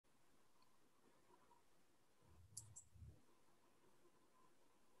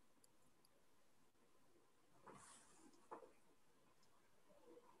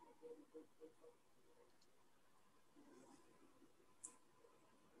Bore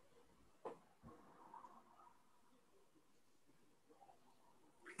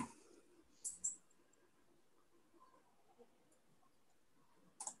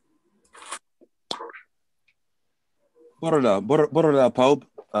da pawb,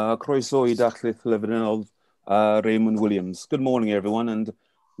 croeso I Darlith Sefydliad Raymond Williams. Good morning, everyone, and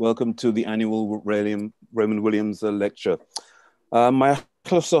welcome to the annual Raymond Williams lecture. My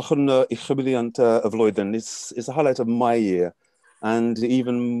achlysur y Sefydliad Oedolion is a highlight of my year, and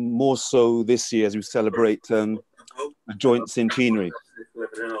even more so this year as we celebrate a joint centenary.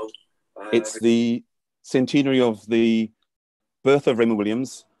 It's the centenary of the birth of Raymond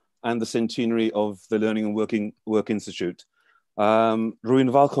Williams and the centenary of the Learning and Work Institute.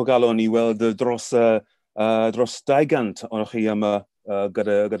 Rwy'n falch o galon I weld dros 200 ohonoch chi yma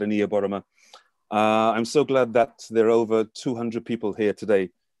gyda ni y bore yma. I'm so glad that there are over 200 people here today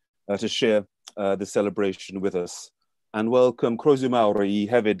to share the celebration with us. And welcome croeso mawr I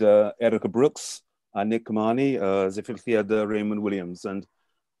hefyd Erica Brooks a Nick Marnie, Sefydliad Raymond Williams. And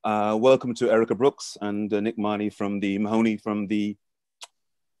welcome to Erica Brooks and Nick Marnie from the Mahoney from the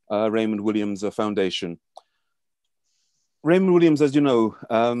Raymond Williams Foundation. Raymond Williams, as you know,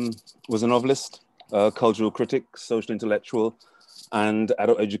 was a novelist, cultural critic, social intellectual, and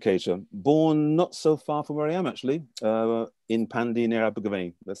adult educator. Born not so far from where I am, actually, in Pandy near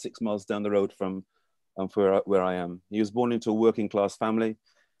Abergavenny, about 6 miles down the road from where I am. He was born into a working class family.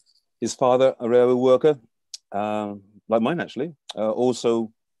 His father, a railway worker, like mine actually.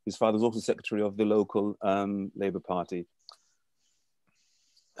 His father was also secretary of the local Labour Party.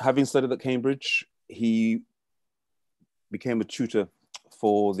 Having studied at Cambridge, he became a tutor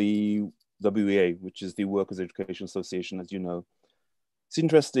for the WEA, which is the Workers' Education Association, as you know. It's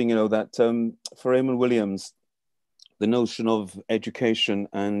interesting, you know, that for Raymond Williams, the notion of education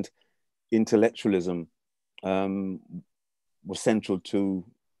and intellectualism was central to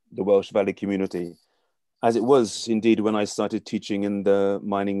the Welsh Valley community, as it was indeed when I started teaching in the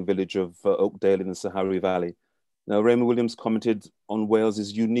mining village of Oakdale in the Sahara Valley. Now, Raymond Williams commented on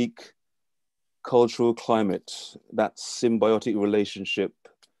Wales's unique cultural climate, that symbiotic relationship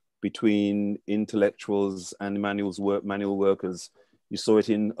between intellectuals and manual workers. You saw it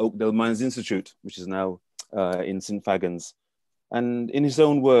in Oakdale Mines Institute, which is now in St. Fagans. And in his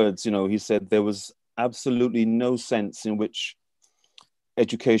own words, you know, he said there was absolutely no sense in which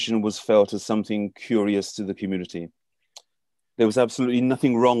education was felt as something curious to the community. There was absolutely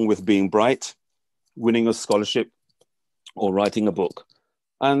nothing wrong with being bright, winning a scholarship, or writing a book.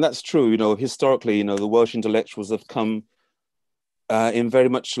 And that's true, you know, historically, you know, the Welsh intellectuals have come in very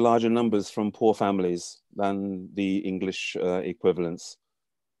much larger numbers from poor families than the English equivalents.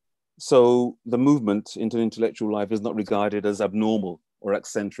 So the movement into intellectual life is not regarded as abnormal or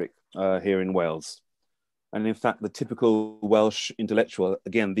eccentric here in Wales. And in fact, the typical Welsh intellectual,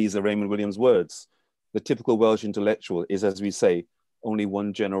 again, these are Raymond Williams' words, the typical Welsh intellectual is, as we say, only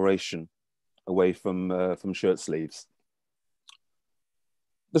one generation away from shirt sleeves.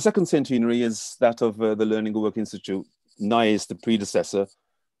 The second centenary is that of the Learning and Work Institute. NIAS, the predecessor,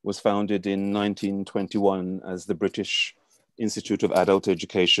 was founded in 1921 as the British Institute of Adult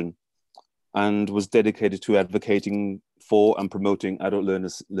Education and was dedicated to advocating for and promoting adult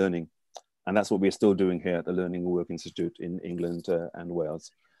learners' learning. And that's what we're still doing here at the Learning and Work Institute in England and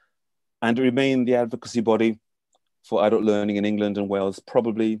Wales. And it remained the advocacy body for adult learning in England and Wales,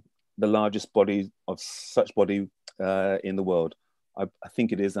 probably the largest body of such body in the world. I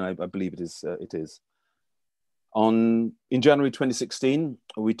think it is, and I believe it is. In January 2016,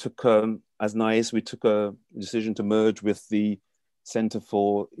 we took, as NIAS, we took a decision to merge with the Centre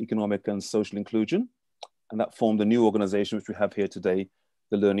for Economic and Social Inclusion, and that formed a new organization which we have here today,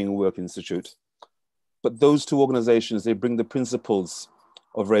 the Learning and Work Institute. But those two organizations, they bring the principles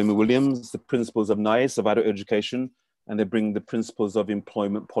of Raymond Williams, the principles of NIAS, of adult education, and they bring the principles of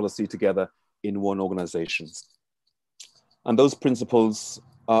employment policy together in one organization. And those principles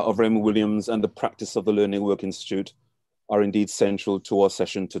of Raymond Williams and the practice of the Learning and Work Institute are indeed central to our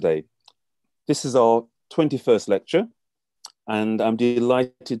session today. This is our 21st lecture, and I'm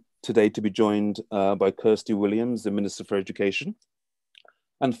delighted today to be joined by Kirsty Williams, the Minister for Education.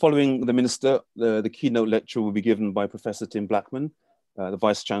 And following the Minister, the keynote lecture will be given by Professor Tim Blackman, the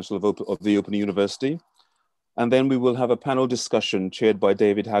Vice-Chancellor of the Open University. And then we will have a panel discussion chaired by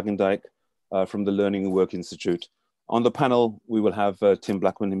David Hagendijk from the Learning and Work Institute. On the panel, we will have Tim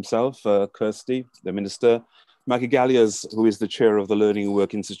Blackman himself, Kirsty, the Minister, Maggie Galliers, who is the Chair of the Learning and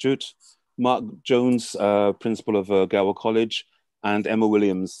Work Institute, Mark Jones, Principal of Gower College, and Emma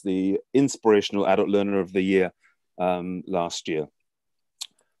Williams, the Inspirational Adult Learner of the Year last year.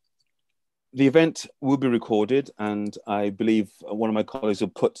 The event will be recorded, and I believe one of my colleagues will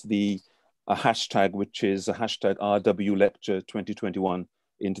put a hashtag, which is a hashtag RWLecture 2021,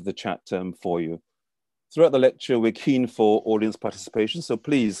 into the chat for you. Throughout the lecture, we're keen for audience participation, so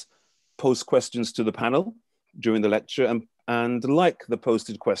please post questions to the panel during the lecture and like the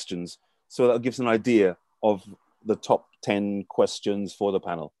posted questions, so that gives an idea of the top 10 questions for the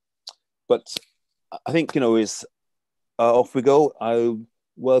panel. But I think, off we go. I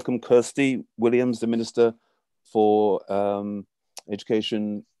welcome Kirsty Williams, the Minister for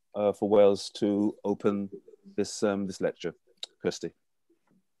Education for Wales, to open this lecture. Kirsty.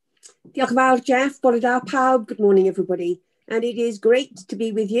 Diolch yn fawr, Jeff. Bore da pawb. Good morning, everybody. And it is great to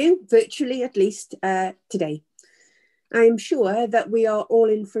be with you, virtually at least, today. I'm sure that we are all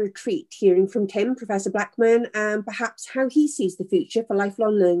in for a treat hearing from Tim, Professor Blackman, and perhaps how he sees the future for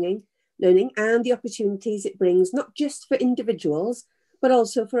lifelong learning and the opportunities it brings, not just for individuals, but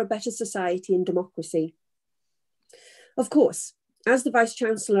also for a better society and democracy. Of course, as the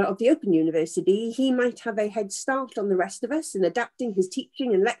Vice-Chancellor of the Open University, he might have a head start on the rest of us in adapting his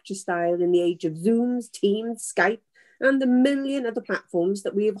teaching and lecture style in the age of Zooms, Teams, Skype, and the million other platforms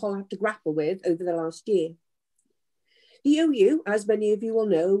that we have all had to grapple with over the last year. The OU, as many of you will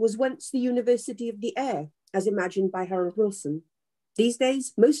know, was once the University of the Air, as imagined by Harold Wilson. These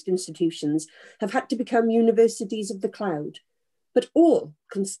days, most institutions have had to become universities of the cloud, but all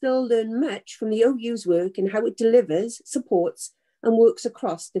can still learn much from the OU's work and how it delivers, supports, and works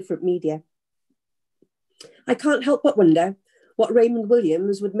across different media. I can't help but wonder what Raymond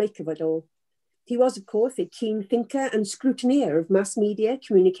Williams would make of it all. He was, of course, a keen thinker and scrutineer of mass media,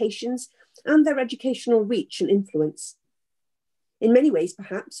 communications, and their educational reach and influence. In many ways,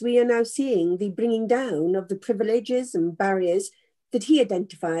 perhaps, we are now seeing the bringing down of the privileges and barriers that he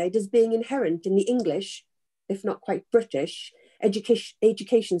identified as being inherent in the English, if not quite British,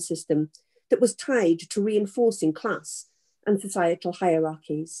 education system that was tied to reinforcing class and societal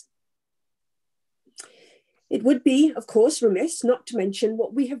hierarchies. It would be, of course, remiss not to mention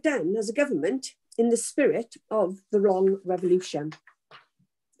what we have done as a government in the spirit of the long revolution.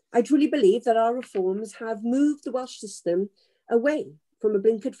 I truly believe that our reforms have moved the Welsh system away from a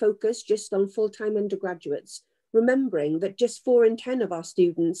blinkered focus just on full-time undergraduates, remembering that just 4 in 10 of our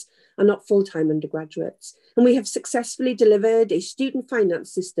students are not full-time undergraduates. And we have successfully delivered a student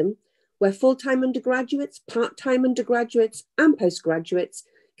finance system where full-time undergraduates, part-time undergraduates, and postgraduates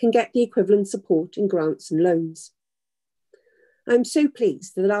can get the equivalent support in grants and loans. I'm so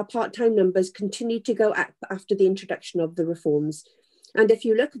pleased that our part-time numbers continue to go up after the introduction of the reforms. And if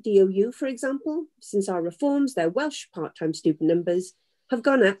you look at the OU, for example, since our reforms, their Welsh part-time student numbers have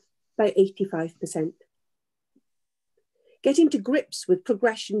gone up by 85%. Getting to grips with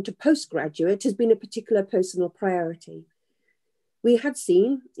progression to postgraduate has been a particular personal priority. We had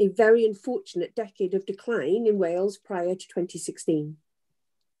seen a very unfortunate decade of decline in Wales prior to 2016.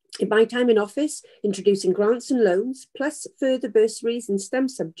 In my time in office, introducing grants and loans, plus further bursaries in STEM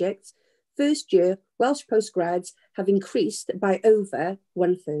subjects, first year Welsh postgrads have increased by over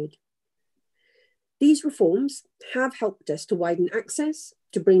 1/3. These reforms have helped us to widen access,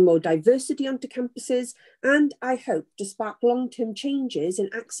 to bring more diversity onto campuses, and I hope to spark long-term changes in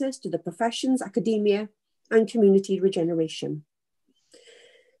access to the professions, academia, and community regeneration.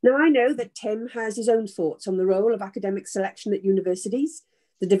 Now, I know that Tim has his own thoughts on the role of academic selection at universities,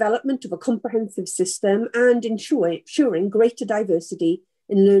 the development of a comprehensive system, and ensuring greater diversity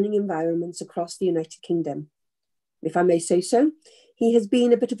in learning environments across the United Kingdom. If I may say so, he has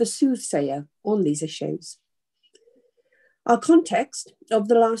been a bit of a soothsayer on these issues. Our context of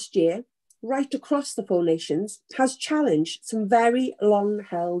the last year, right across the 4 nations, has challenged some very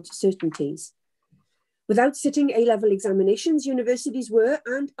long-held certainties. Without sitting A-level examinations, universities were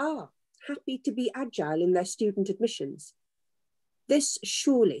and are happy to be agile in their student admissions. This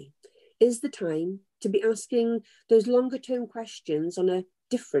surely is the time to be asking those longer-term questions on a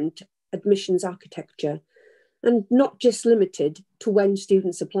different admissions architecture, and not just limited to when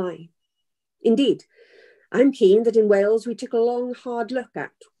students apply. Indeed, I'm keen that in Wales we take a long, hard look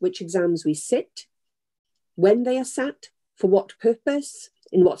at which exams we sit, when they are sat, for what purpose,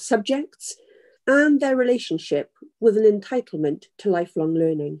 in what subjects, and their relationship with an entitlement to lifelong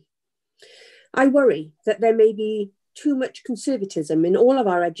learning. I worry that there may be too much conservatism in all of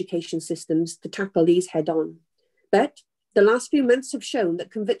our education systems to tackle these head on. But the last few months have shown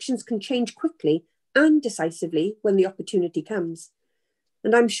that convictions can change quickly and decisively when the opportunity comes.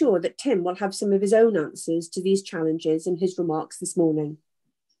 And I'm sure that Tim will have some of his own answers to these challenges in his remarks this morning.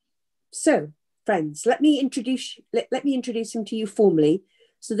 So, friends, let me introduce him to you formally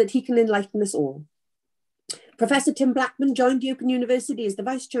so that he can enlighten us all. Professor Tim Blackman joined the Open University as the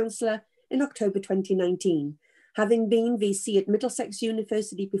Vice-Chancellor in October 2019, having been VC at Middlesex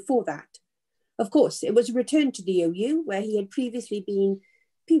University before that. Of course, it was a return to the OU, where he had previously been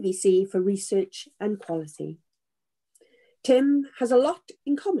PVC for research and quality. Tim has a lot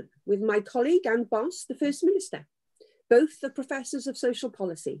in common with my colleague and boss, the First Minister. Both are professors of social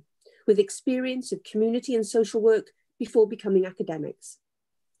policy, with experience of community and social work before becoming academics.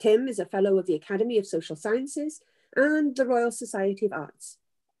 Tim is a fellow of the Academy of Social Sciences and the Royal Society of Arts.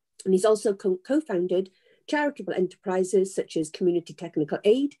 And he's also co-founded charitable enterprises such as Community Technical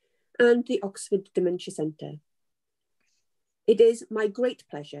Aid and the Oxford Dementia Centre. It is my great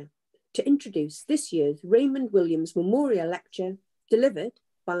pleasure to introduce this year's Raymond Williams Memorial Lecture delivered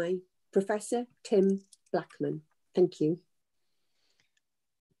by Professor Tim Blackman. Thank you.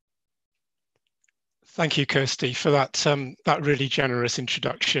 Thank you, Kirsty, for that really generous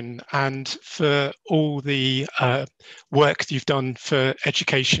introduction and for all the work that you've done for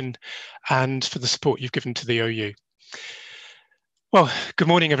education and for the support you've given to the OU. Well, good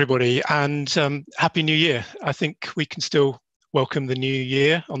morning, everybody, and Happy New Year. I think we can still welcome the new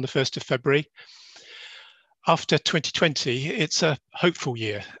year on the 1st of February. After 2020, it's a hopeful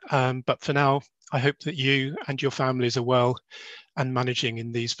year, but for now, I hope that you and your families are well and managing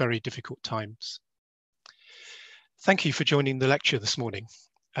in these very difficult times. Thank you for joining the lecture this morning.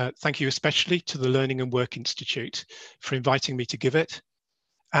 Thank you especially to the Learning and Work Institute for inviting me to give it,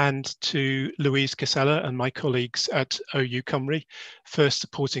 and to Louise Casella and my colleagues at OU Cymru for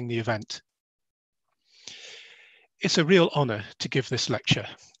supporting the event. It's a real honour to give this lecture,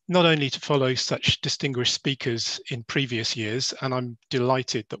 not only to follow such distinguished speakers in previous years, and I'm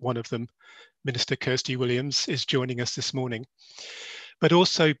delighted that one of them, Minister Kirsty Williams, is joining us this morning, but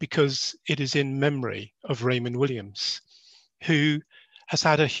also because it is in memory of Raymond Williams, who has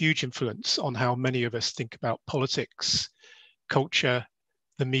had a huge influence on how many of us think about politics, culture,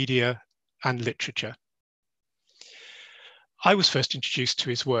 the media, and literature. I was first introduced to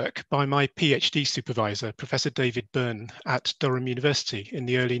his work by my PhD supervisor, Professor David Byrne at Durham University in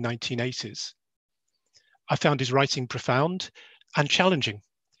the early 1980s. I found his writing profound and challenging.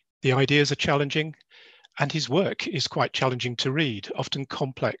 The ideas are challenging, and his work is quite challenging to read, often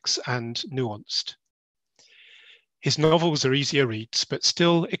complex and nuanced. His novels are easier reads, but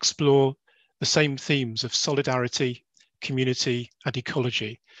still explore the same themes of solidarity, community, and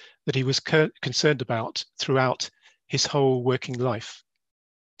ecology that he was concerned about throughout his whole working life.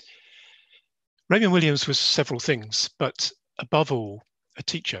 Raymond Williams was several things, but above all, a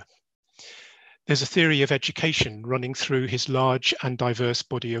teacher. There's a theory of education running through his large and diverse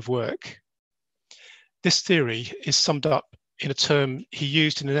body of work. This theory is summed up in a term he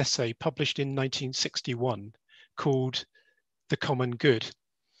used in an essay published in 1961 called The Common Good,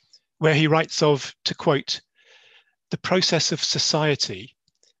 where he writes of, to quote, "the process of society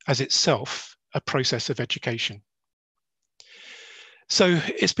as itself a process of education." So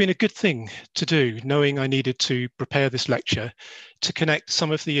it's been a good thing to do, knowing I needed to prepare this lecture to connect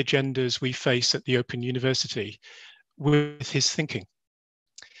some of the agendas we face at the Open University with his thinking.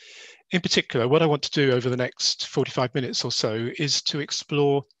 In particular, what I want to do over the next 45 minutes or so is to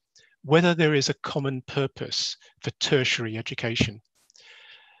explore whether there is a common purpose for tertiary education,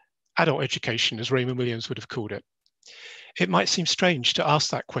 adult education, as Raymond Williams would have called it. It might seem strange to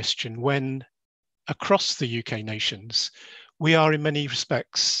ask that question when, across the UK nations, we are in many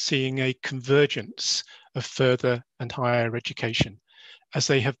respects seeing a convergence of further and higher education, as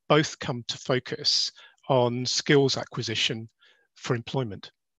they have both come to focus on skills acquisition for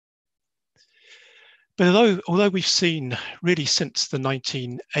employment. But although we've seen really since the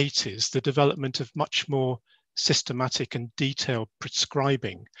 1980s the development of much more systematic and detailed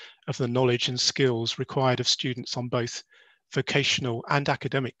prescribing of the knowledge and skills required of students on both vocational and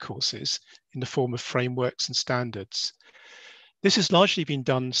academic courses in the form of frameworks and standards, this has largely been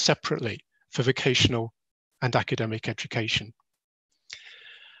done separately for vocational and academic education.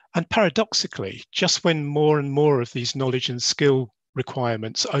 And paradoxically, just when more and more of these knowledge and skill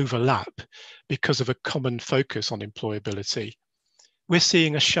requirements overlap because of a common focus on employability, we're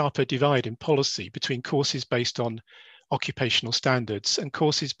seeing a sharper divide in policy between courses based on occupational standards and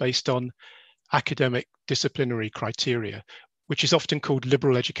courses based on academic disciplinary criteria, which is often called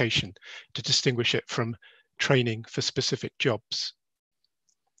liberal education to distinguish it from training for specific jobs.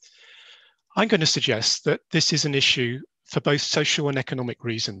 I'm going to suggest that this is an issue for both social and economic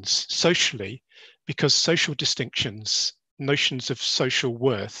reasons. Socially, because social distinctions, notions of social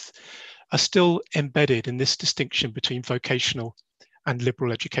worth, are still embedded in this distinction between vocational and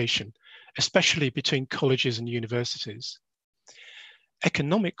liberal education, especially between colleges and universities.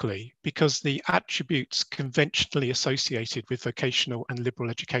 Economically, because the attributes conventionally associated with vocational and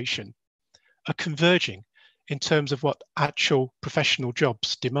liberal education, are converging in terms of what actual professional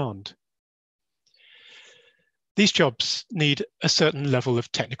jobs demand. These jobs need a certain level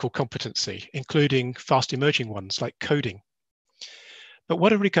of technical competency, including fast emerging ones like coding. But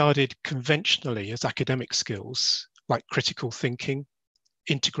what are regarded conventionally as academic skills, like critical thinking,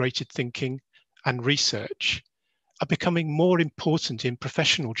 integrated thinking, and research, are becoming more important in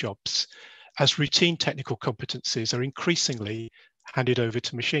professional jobs as routine technical competencies are increasingly handed over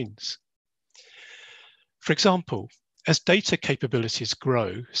to machines. For example, as data capabilities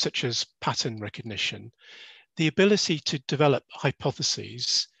grow, such as pattern recognition, the ability to develop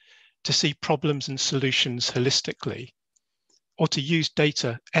hypotheses, to see problems and solutions holistically, or to use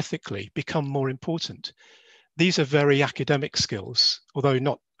data ethically become more important. These are very academic skills, although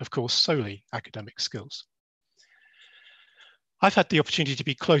not, of course, solely academic skills. I've had the opportunity to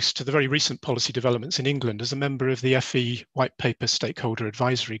be close to the very recent policy developments in England as a member of the FE White Paper Stakeholder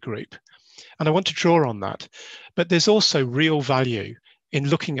Advisory Group. And I want to draw on that. But there's also real value in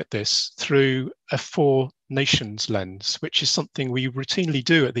looking at this through a four nations lens, which is something we routinely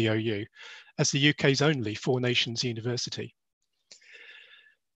do at the OU as the UK's only four nations university.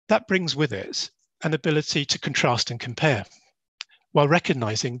 That brings with it an ability to contrast and compare, while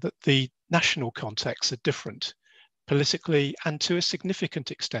recognizing that the national contexts are different, politically and to a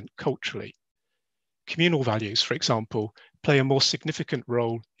significant extent culturally. Communal values, for example, play a more significant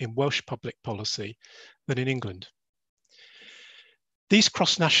role in Welsh public policy than in England. These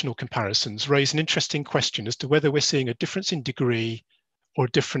cross-national comparisons raise an interesting question as to whether we're seeing a difference in degree or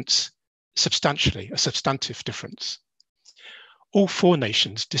a difference substantially, a substantive difference. All four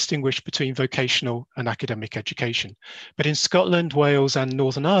nations distinguish between vocational and academic education, but in Scotland, Wales, and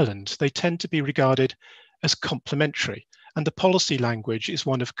Northern Ireland, they tend to be regarded as complementary, and the policy language is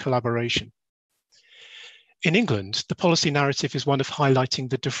one of collaboration. In England, the policy narrative is one of highlighting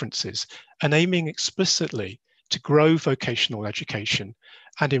the differences and aiming explicitly to grow vocational education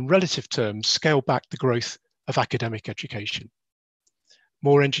and, in relative terms, scale back the growth of academic education.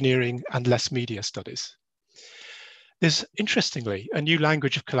 More engineering and less media studies. There's, interestingly, a new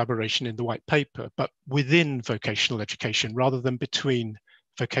language of collaboration in the white paper, but within vocational education rather than between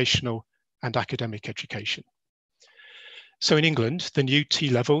vocational and academic education. So in England, the new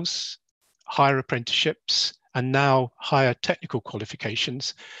T-levels, higher apprenticeships, and now higher technical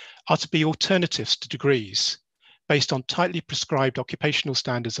qualifications are to be alternatives to degrees based on tightly prescribed occupational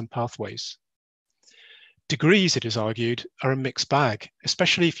standards and pathways. Degrees, it is argued, are a mixed bag,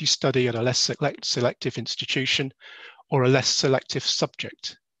 especially if you study at a less selective institution or a less selective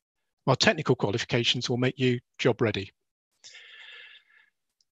subject, while technical qualifications will make you job ready.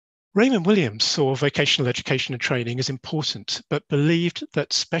 Raymond Williams saw vocational education and training as important, but believed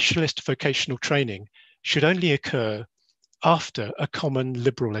that specialist vocational training should only occur after a common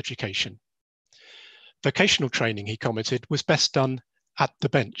liberal education. Vocational training, he commented, was best done at the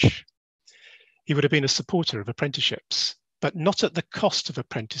bench. He would have been a supporter of apprenticeships, but not at the cost of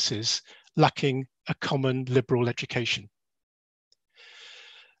apprentices lacking a common liberal education.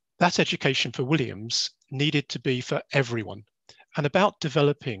 That education for Williams needed to be for everyone and about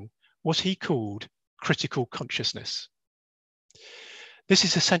developing what he called critical consciousness. This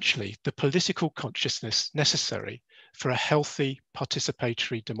is essentially the political consciousness necessary for a healthy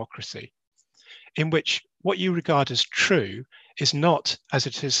participatory democracy, in which what you regard as true is not, as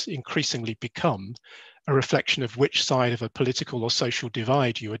it has increasingly become, a reflection of which side of a political or social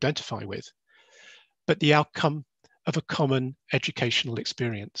divide you identify with, but the outcome of a common educational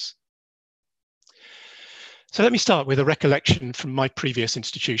experience. So let me start with a recollection from my previous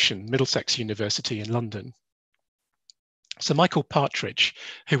institution, Middlesex University in London. Sir Michael Partridge,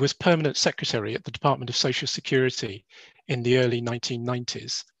 who was permanent secretary at the Department of Social Security in the early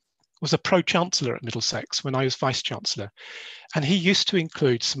 1990s, was a pro-chancellor at Middlesex when I was vice-chancellor, and he used to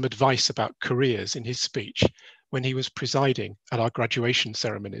include some advice about careers in his speech when he was presiding at our graduation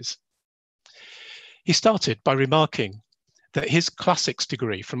ceremonies. He started by remarking that his classics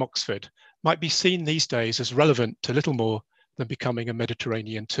degree from Oxford might be seen these days as relevant to little more than becoming a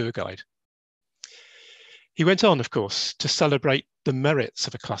Mediterranean tour guide. He went on, of course, to celebrate the merits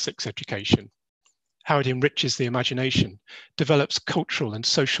of a classics education, how it enriches the imagination, develops cultural and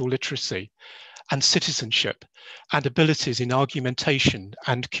social literacy and citizenship and abilities in argumentation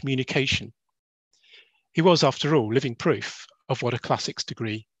and communication. He was, after all, living proof of what a classics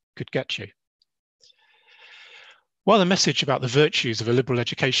degree could get you. While the message about the virtues of a liberal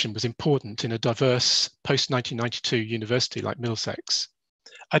education was important in a diverse post-1992 university like Middlesex,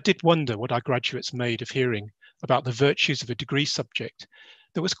 I did wonder what our graduates made of hearing about the virtues of a degree subject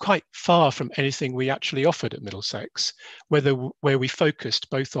that was quite far from anything we actually offered at Middlesex, where we focused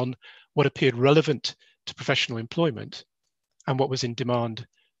both on what appeared relevant to professional employment, and what was in demand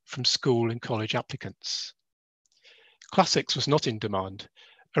from school and college applicants. Classics was not in demand,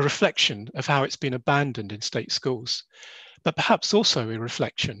 a reflection of how it's been abandoned in state schools, but perhaps also a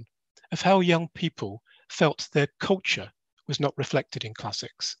reflection of how young people felt their culture was not reflected in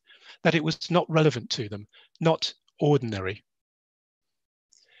classics, that it was not relevant to them, not ordinary.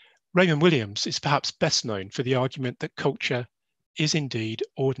 Raymond Williams is perhaps best known for the argument that culture is indeed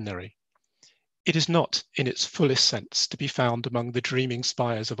ordinary. It is not, in its fullest sense, to be found among the dreaming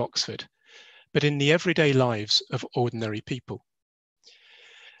spires of Oxford, but in the everyday lives of ordinary people.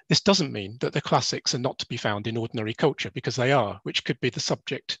 This doesn't mean that the classics are not to be found in ordinary culture, because they are, which could be the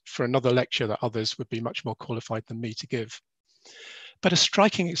subject for another lecture that others would be much more qualified than me to give. But a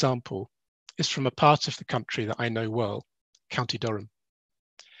striking example is from a part of the country that I know well, County Durham.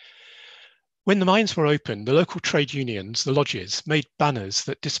 When the mines were open, the local trade unions, the lodges, made banners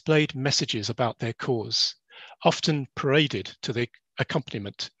that displayed messages about their cause, often paraded to the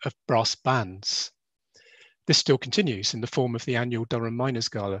accompaniment of brass bands. This still continues in the form of the annual Durham Miners'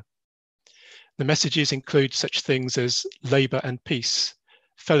 Gala. The messages include such things as labour and peace,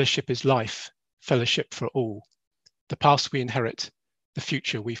 fellowship is life, fellowship for all, the past we inherit, the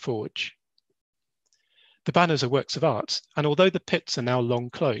future we forge. The banners are works of art, and although the pits are now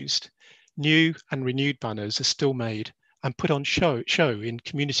long closed, new and renewed banners are still made and put on show in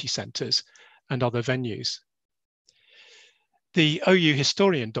community centres and other venues. The OU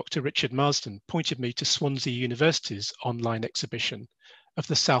historian, Dr. Richard Marsden, pointed me to Swansea University's online exhibition of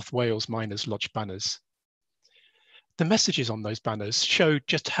the South Wales Miners' Lodge banners. The messages on those banners showed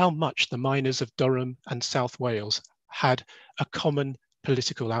just how much the miners of Durham and South Wales had a common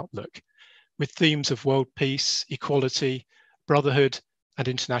political outlook, with themes of world peace, equality, brotherhood, and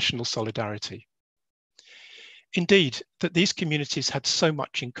international solidarity. Indeed, that these communities had so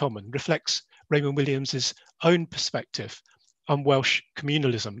much in common reflects Raymond Williams's own perspective on Welsh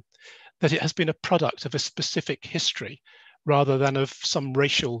communalism, that it has been a product of a specific history rather than of some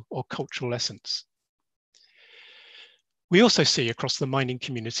racial or cultural essence. We also see across the mining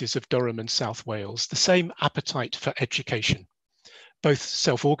communities of Durham and South Wales the same appetite for education, both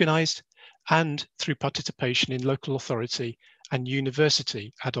self-organised and through participation in local authority and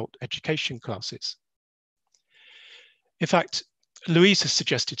university adult education classes. In fact, Louise has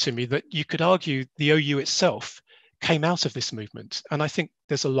suggested to me that you could argue the OU itself came out of this movement, and I think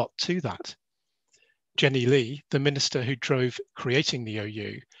there's a lot to that. Geni Lee, the minister who drove creating the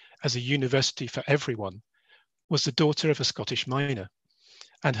OU as a university for everyone, was the daughter of a Scottish miner,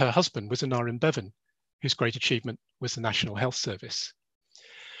 and her husband was an R in Bevan, whose great achievement was the National Health Service.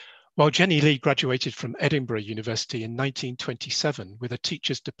 While Geni Lee graduated from Edinburgh University in 1927 with a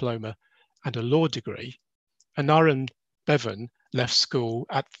teacher's diploma and a law degree, an R in Bevan left school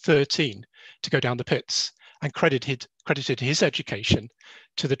at 13 to go down the pits and credited his education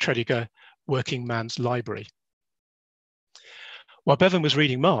to the Tredegar Working Man's Library. While Bevan was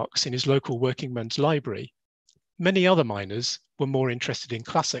reading Marx in his local Working Men's Library, many other miners were more interested in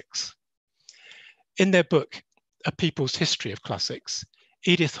classics. In their book, A People's History of Classics,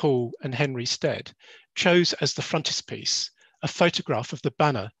 Edith Hall and Henry Stead chose as the frontispiece a photograph of the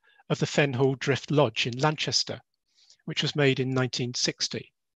banner of the Fenhall Drift Lodge in Lanchester, which was made in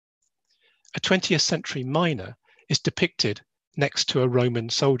 1960. A 20th century miner is depicted next to a Roman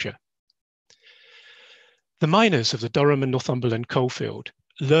soldier. The miners of the Durham and Northumberland coalfield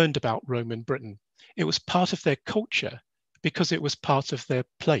learned about Roman Britain. It was part of their culture because it was part of their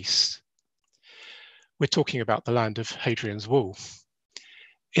place. We're talking about the land of Hadrian's Wall.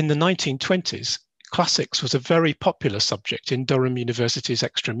 In the 1920s, classics was a very popular subject in Durham University's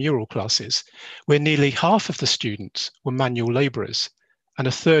extramural classes, where nearly half of the students were manual labourers and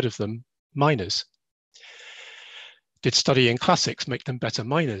a third of them miners. Did studying classics make them better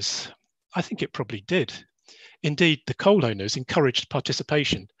miners? I think it probably did. Indeed, the coal owners encouraged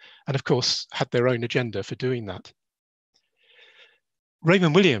participation and, of course, had their own agenda for doing that.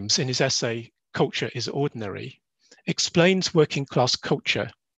 Raymond Williams, in his essay, Culture is Ordinary, explains working class culture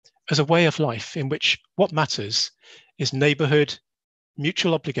as a way of life in which what matters is neighbourhood,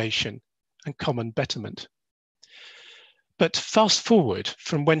 mutual obligation, and common betterment. But fast forward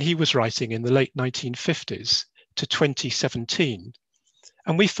from when he was writing in the late 1950s to 2017,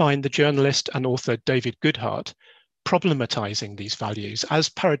 and we find the journalist and author David Goodhart problematizing these values as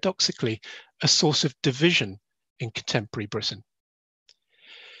paradoxically a source of division in contemporary Britain.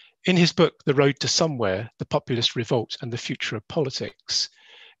 In his book, The Road to Somewhere, The Populist Revolt and the Future of Politics,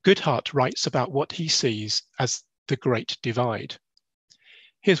 Goodhart writes about what he sees as the Great Divide.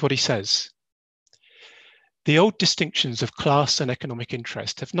 Here's what he says. The old distinctions of class and economic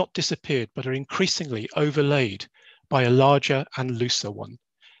interest have not disappeared, but are increasingly overlaid by a larger and looser one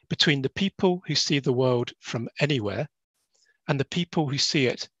between the people who see the world from anywhere and the people who see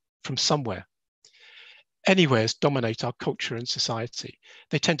it from somewhere. Anywheres dominate our culture and society.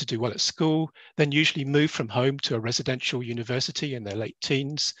 They tend to do well at school, then usually move from home to a residential university in their late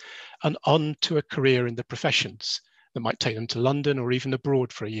teens and on to a career in the professions that might take them to London or even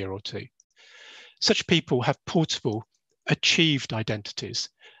abroad for a year or two. Such people have portable, achieved identities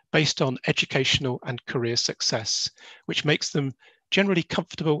based on educational and career success, which makes them generally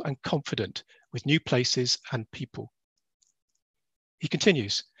comfortable and confident with new places and people. He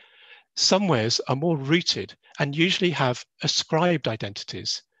continues, somewheres are more rooted and usually have ascribed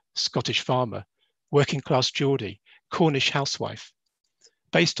identities, Scottish farmer, working class Geordie, Cornish housewife,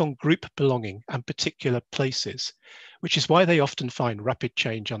 based on group belonging and particular places, which is why they often find rapid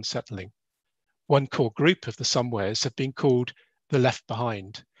change unsettling. One core group of the somewheres have been called the left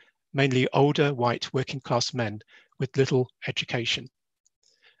behind, mainly older white working class men with little education.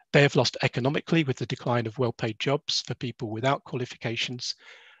 They have lost economically with the decline of well-paid jobs for people without qualifications,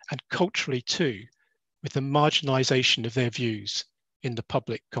 and culturally too, with the marginalisation of their views in the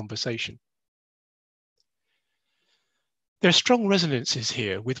public conversation. There are strong resonances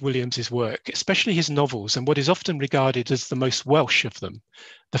here with Williams's work, especially his novels and what is often regarded as the most Welsh of them,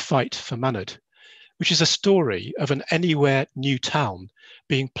 The Fight for Manod, which is a story of an anywhere new town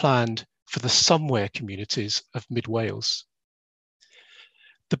being planned for the somewhere communities of mid-Wales.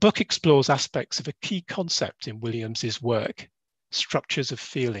 The book explores aspects of a key concept in Williams's work, structures of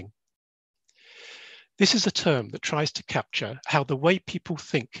feeling. This is a term that tries to capture how the way people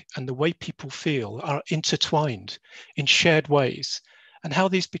think and the way people feel are intertwined in shared ways, and how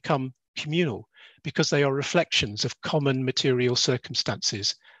these become communal because they are reflections of common material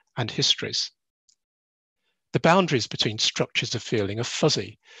circumstances and histories. The boundaries between structures of feeling are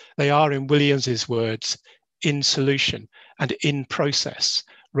fuzzy. They are, in Williams's words, in solution and in process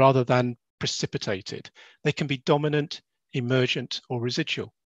rather than precipitated. They can be dominant, emergent, or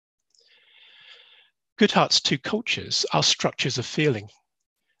residual. Goodhart's two cultures are structures of feeling.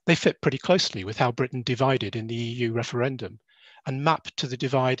 They fit pretty closely with how Britain divided in the EU referendum and map to the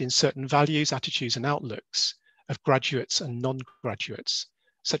divide in certain values, attitudes, and outlooks of graduates and non-graduates,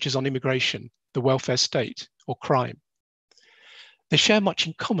 such as on immigration, the welfare state, or crime. They share much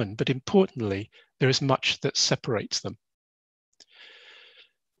in common, but importantly, there is much that separates them.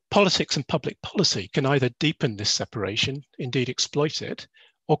 Politics and public policy can either deepen this separation, indeed exploit it,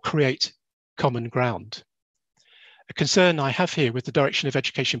 or create common ground. A concern I have here with the direction of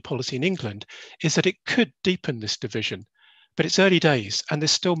education policy in England is that it could deepen this division, but it's early days and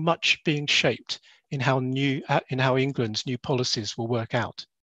there's still much being shaped in how England's new policies will work out.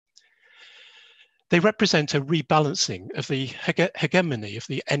 They represent a rebalancing of the hegemony of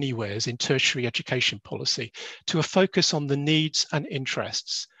the anywheres in tertiary education policy to a focus on the needs and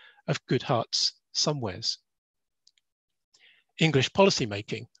interests of Goodhart's somewheres. English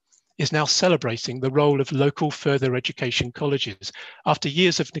policymaking is now celebrating the role of local further education colleges after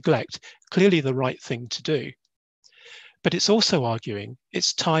years of neglect, clearly the right thing to do. But it's also arguing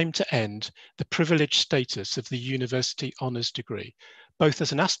it's time to end the privileged status of the university honours degree, both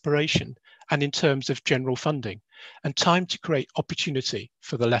as an aspiration and in terms of general funding, and time to create opportunity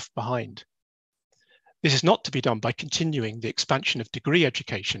for the left behind. This is not to be done by continuing the expansion of degree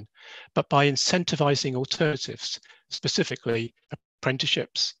education, but by incentivising alternatives, specifically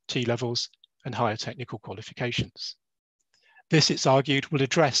apprenticeships, T-levels, and higher technical qualifications. This, it's argued, will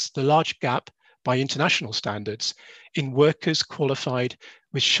address the large gap by international standards in workers qualified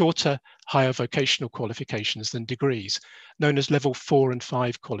with shorter, higher vocational qualifications than degrees, known as level 4 and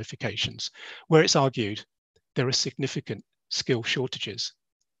 5 qualifications, where it's argued there are significant skill shortages.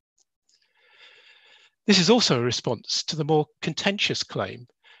 This is also a response to the more contentious claim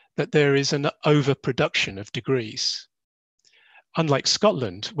that there is an overproduction of degrees. Unlike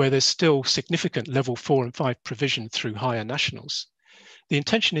Scotland, where there's still significant level 4 and 5 provision through higher nationals, the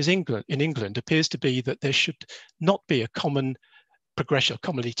intention in England appears to be that there should not be a common progression,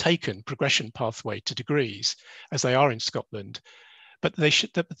 commonly taken progression pathway to degrees, as they are in Scotland, but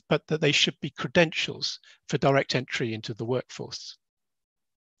that they should be credentials for direct entry into the workforce.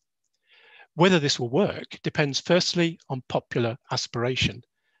 Whether this will work depends firstly on popular aspiration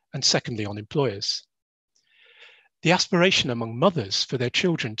and secondly on employers. The aspiration among mothers for their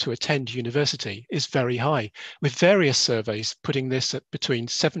children to attend university is very high, with various surveys putting this at between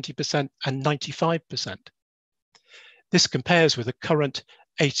 70% and 95%. This compares with a current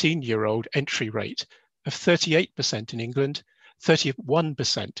 18-year-old entry rate of 38% in England,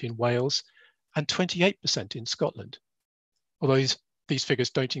 31% in Wales, and 28% in Scotland, although these figures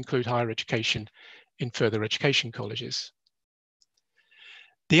don't include higher education in further education colleges.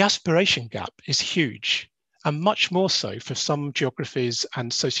 The aspiration gap is huge, and much more so for some geographies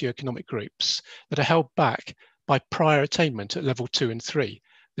and socioeconomic groups that are held back by prior attainment at level 2 and 3,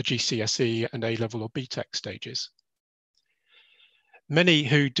 the GCSE and A-level or BTEC stages. Many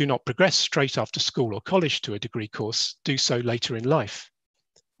who do not progress straight after school or college to a degree course do so later in life,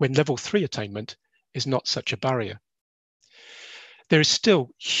 when level 3 attainment is not such a barrier. There is still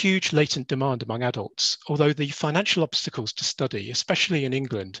huge latent demand among adults, although the financial obstacles to study, especially in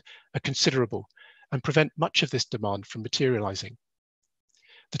England, are considerable and prevent much of this demand from materialising.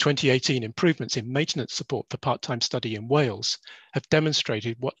 The 2018 improvements in maintenance support for part-time study in Wales have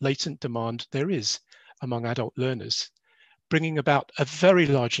demonstrated what latent demand there is among adult learners, bringing about a very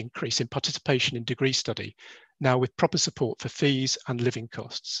large increase in participation in degree study, now with proper support for fees and living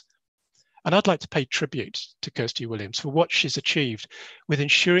costs. And I'd like to pay tribute to Kirsty Williams for what she's achieved with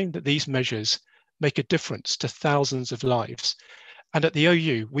ensuring that these measures make a difference to thousands of lives. And at the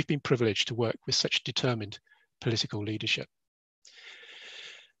OU, we've been privileged to work with such determined political leadership.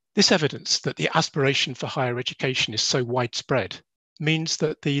 This evidence that the aspiration for higher education is so widespread means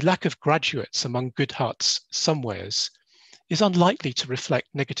that the lack of graduates among good hearts somewheres is unlikely to reflect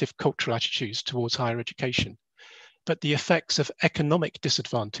negative cultural attitudes towards higher education, but the effects of economic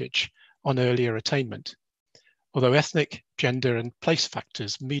disadvantage on earlier attainment, although ethnic, gender, and place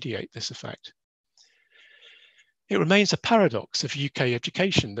factors mediate this effect. It remains a paradox of UK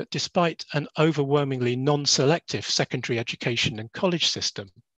education that despite an overwhelmingly non-selective secondary education and college system,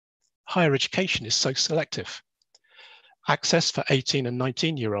 higher education is so selective. Access for 18 and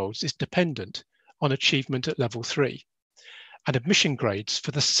 19-year-olds is dependent on achievement at level 3, and admission grades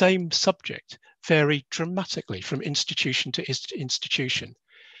for the same subject vary dramatically from institution to institution,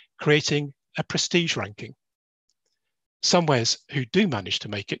 creating a prestige ranking. Somewheres who do manage to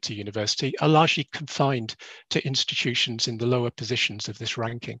make it to university are largely confined to institutions in the lower positions of this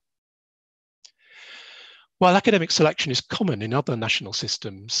ranking. While academic selection is common in other national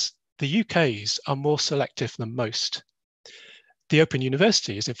systems, the UK's are more selective than most. The Open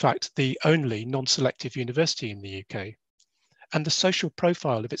University is in fact the only non-selective university in the UK, and the social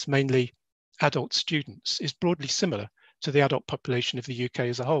profile of its mainly adult students is broadly similar to the adult population of the UK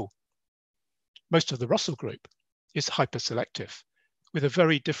as a whole. Most of the Russell Group is hyper-selective, with a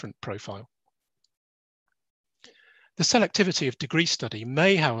very different profile. The selectivity of degree study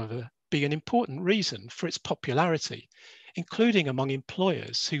may, however, be an important reason for its popularity, including among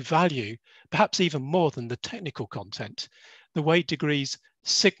employers who value, perhaps even more than the technical content, the way degrees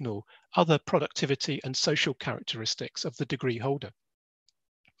signal other productivity and social characteristics of the degree holder,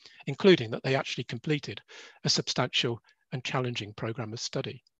 including that they actually completed a substantial and challenging programme of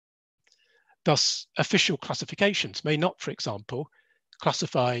study. Thus, official classifications may not, for example,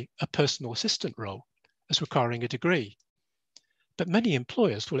 classify a personal assistant role as requiring a degree, but many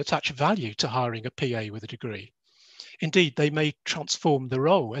employers will attach value to hiring a PA with a degree. Indeed, they may transform the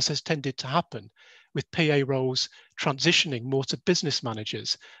role, as has tended to happen, with PA roles transitioning more to business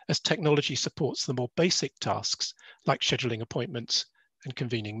managers as technology supports the more basic tasks like scheduling appointments and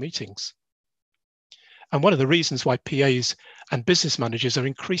convening meetings. And one of the reasons why PAs and business managers are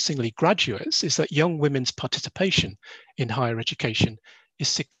increasingly graduates is that young women's participation in higher education is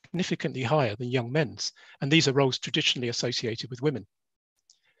significantly higher than young men's, and these are roles traditionally associated with women.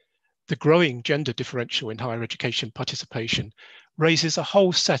 The growing gender differential in higher education participation raises a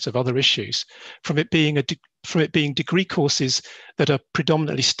whole set of other issues, from it being degree courses that are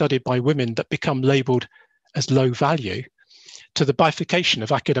predominantly studied by women that become labelled as low value, to the bifurcation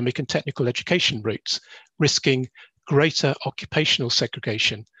of academic and technical education routes, risking greater occupational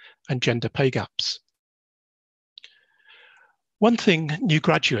segregation and gender pay gaps. One thing new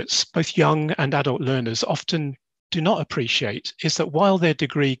graduates, both young and adult learners, often do not appreciate is that while their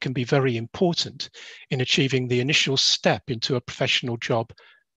degree can be very important in achieving the initial step into a professional job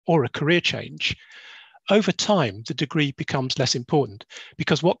or a career change, over time the degree becomes less important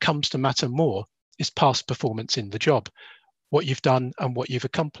because what comes to matter more is past performance in the job, what you've done and what you've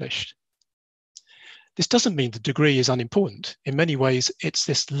accomplished. This doesn't mean the degree is unimportant. In many ways, it's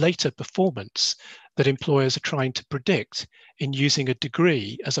this later performance that employers are trying to predict in using a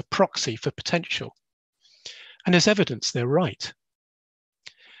degree as a proxy for potential. And as evidence, they're right.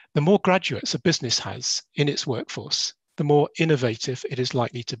 The more graduates a business has in its workforce, the more innovative it is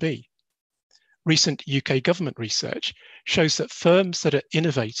likely to be. Recent UK government research shows that firms that are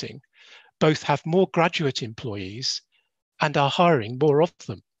innovating both have more graduate employees and are hiring more of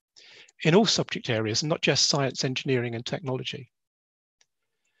them in all subject areas, not just science, engineering, and technology.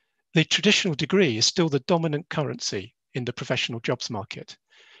 The traditional degree is still the dominant currency in the professional jobs market.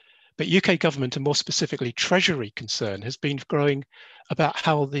 But UK government, and more specifically Treasury concern, has been growing about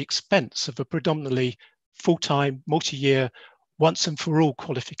how the expense of a predominantly full-time, multi-year, once and for all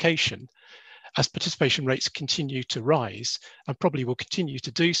qualification, as participation rates continue to rise, and probably will continue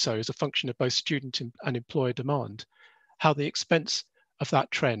to do so as a function of both student and employer demand, how the expense of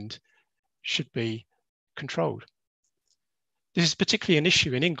that trend should be controlled. This is particularly an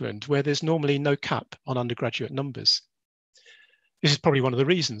issue in England, where there's normally no cap on undergraduate numbers. This is probably one of the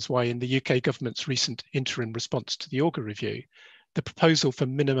reasons why in the UK government's recent interim response to the Auger Review, the proposal for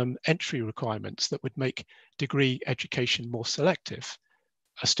minimum entry requirements that would make degree education more selective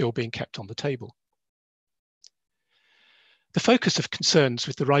are still being kept on the table. The focus of concerns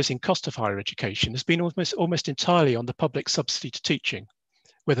with the rising cost of higher education has been almost entirely on the public subsidy to teaching,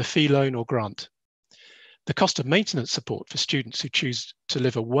 whether fee loan or grant. The cost of maintenance support for students who choose to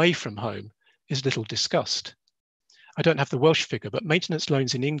live away from home is little discussed. I don't have the Welsh figure, but maintenance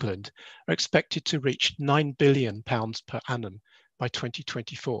loans in England are expected to reach £9 billion per annum by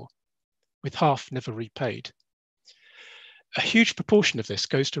 2024, with half never repaid. A huge proportion of this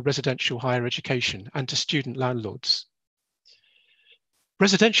goes to residential higher education and to student landlords.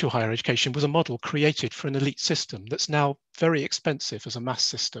 Residential higher education was a model created for an elite system that's now very expensive as a mass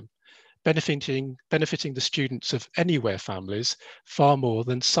system, benefiting the students of anywhere families far more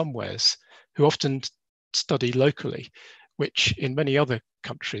than somewheres, who often study locally, which in many other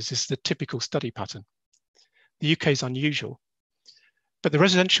countries is the typical study pattern. The UK is unusual, but the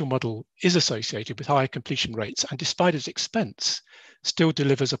residential model is associated with higher completion rates, and despite its expense, still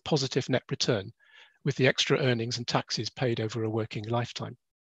delivers a positive net return with the extra earnings and taxes paid over a working lifetime.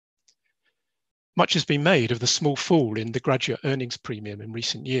 Much has been made of the small fall in the graduate earnings premium in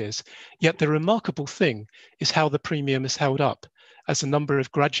recent years, yet the remarkable thing is how the premium has held up as the number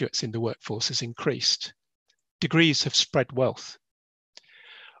of graduates in the workforce has increased. Degrees have spread wealth.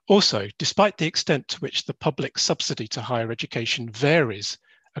 Also, despite the extent to which the public subsidy to higher education varies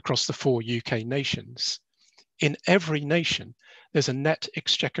across the 4 UK nations, in every nation, there's a net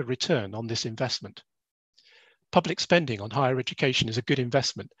exchequer return on this investment. Public spending on higher education is a good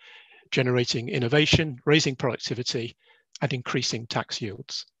investment, generating innovation, raising productivity, and increasing tax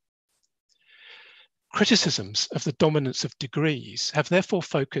yields. Criticisms of the dominance of degrees have therefore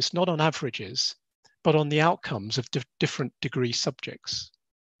focused not on averages, but on the outcomes of different degree subjects.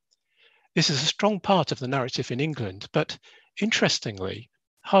 This is a strong part of the narrative in England, but interestingly,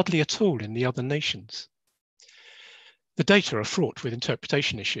 hardly at all in the other nations. The data are fraught with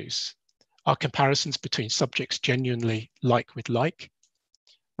interpretation issues. Are comparisons between subjects genuinely like with like?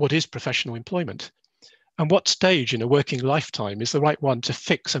 What is professional employment? And what stage in a working lifetime is the right one to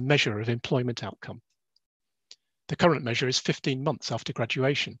fix a measure of employment outcome? The current measure is 15 months after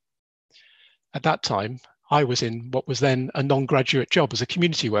graduation. At that time, I was in what was then a non-graduate job as a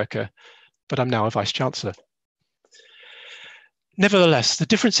community worker, but I'm now a Vice-Chancellor. Nevertheless, the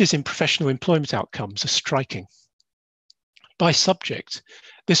differences in professional employment outcomes are striking. By subject,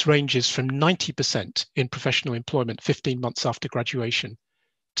 this ranges from 90% in professional employment 15 months after graduation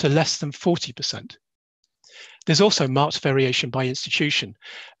to less than 40%. There's also marked variation by institution,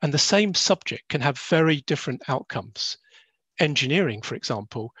 and the same subject can have very different outcomes. Engineering, for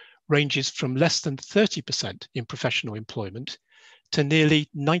example, ranges from less than 30% in professional employment to nearly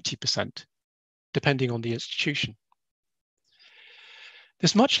 90%, depending on the institution.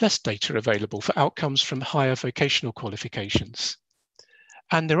 There's much less data available for outcomes from higher vocational qualifications,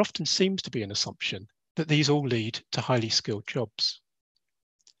 and there often seems to be an assumption that these all lead to highly skilled jobs.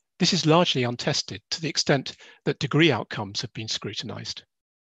 This is largely untested to the extent that degree outcomes have been scrutinised.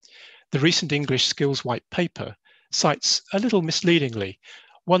 The recent English Skills White Paper cites, a little misleadingly,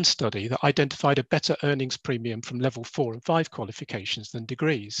 one study that identified a better earnings premium from level 4 and 5 qualifications than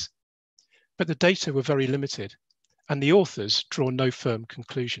degrees. But the data were very limited, and the authors draw no firm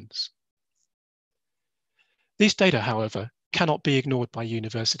conclusions. These data, however, cannot be ignored by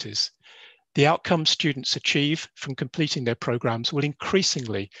universities. The outcomes students achieve from completing their programs will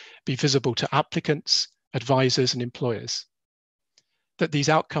increasingly be visible to applicants, advisors, and employers. That these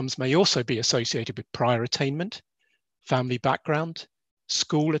outcomes may also be associated with prior attainment, family background,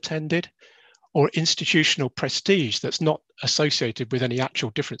 school attended, or institutional prestige that's not associated with any actual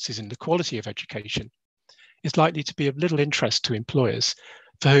differences in the quality of education is likely to be of little interest to employers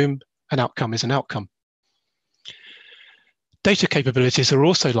for whom an outcome is an outcome. Data capabilities are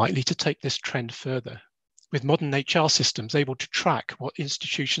also likely to take this trend further, with modern HR systems able to track what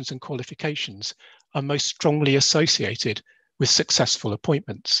institutions and qualifications are most strongly associated with successful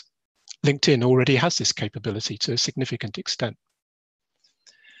appointments. LinkedIn already has this capability to a significant extent.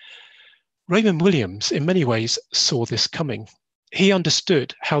 Raymond Williams, in many ways, saw this coming. He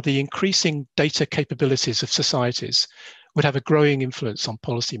understood how the increasing data capabilities of societies would have a growing influence on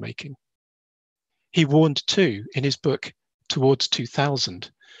policymaking. He warned too, in his book Towards 2000,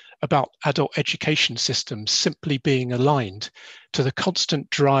 about adult education systems simply being aligned to the constant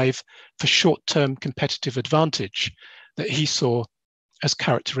drive for short-term competitive advantage that he saw as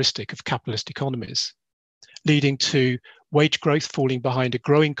characteristic of capitalist economies, leading to wage growth falling behind a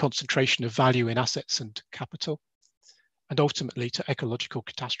growing concentration of value in assets and capital, and ultimately to ecological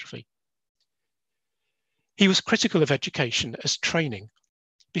catastrophe. He was critical of education as training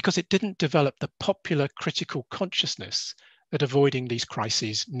because it didn't develop the popular critical consciousness that avoiding these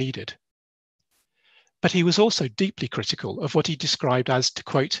crises needed. But he was also deeply critical of what he described as, to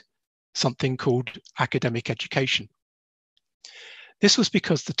quote, something called academic education. This was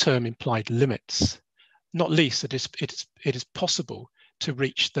because the term implied limits, not least that it is possible to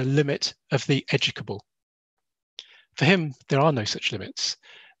reach the limit of the educable. For him, there are no such limits.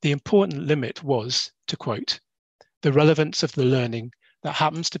 The important limit was, to quote, the relevance of the learning that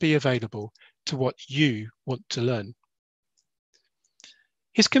happens to be available to what you want to learn.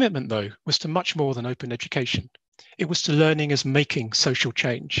 His commitment, though, was to much more than open education. It was to learning as making social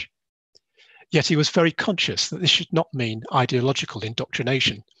change. Yet he was very conscious that this should not mean ideological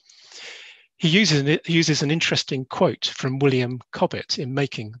indoctrination. He uses an interesting quote from William Cobbett in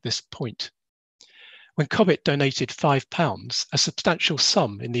making this point. When Cobbett donated £5, a substantial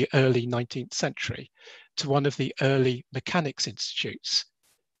sum in the early 19th century, to one of the early mechanics institutes,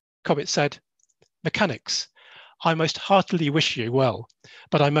 Cobbett said, "Mechanics, I most heartily wish you well,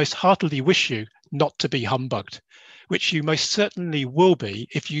 but I most heartily wish you not to be humbugged, which you most certainly will be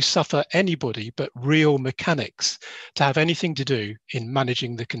if you suffer anybody but real mechanics to have anything to do in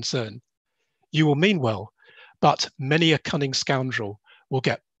managing the concern. You will mean well, but many a cunning scoundrel will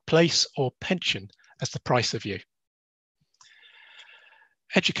get place or pension as the price of you."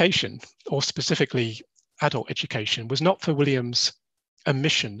 Education, or specifically adult education, was not for Williams a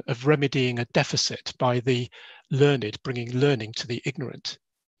mission of remedying a deficit by the learned bringing learning to the ignorant,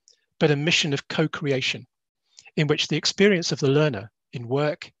 but a mission of co-creation in which the experience of the learner in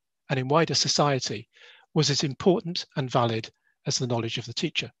work and in wider society was as important and valid as the knowledge of the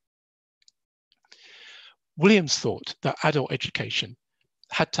teacher. Williams thought that adult education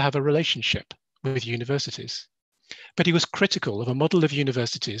had to have a relationship with universities, but he was critical of a model of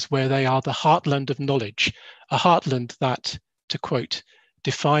universities where they are the heartland of knowledge, a heartland that, to quote,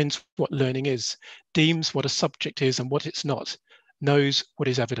 defines what learning is, deems what a subject is and what it's not, knows what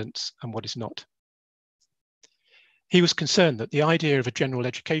is evidence and what is not. He was concerned that the idea of a general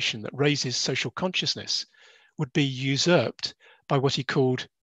education that raises social consciousness would be usurped by what he called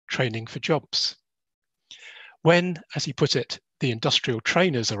training for jobs. When, as he put it, the industrial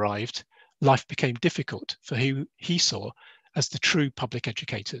trainers arrived, life became difficult for who he saw as the true public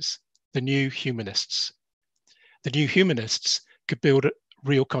educators, the new humanists. The new humanists could build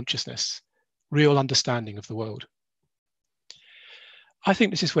real consciousness, real understanding of the world. I think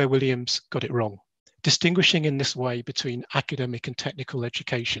this is where Williams got it wrong, distinguishing in this way between academic and technical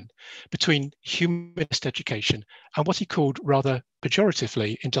education, between humanist education and what he called rather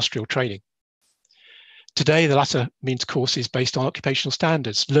pejoratively industrial training. Today, the latter means courses based on occupational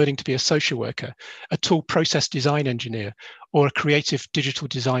standards, learning to be a social worker, a tool process design engineer, or a creative digital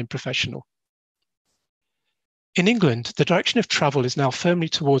design professional. In England, the direction of travel is now firmly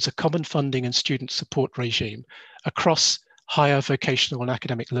towards a common funding and student support regime across higher vocational and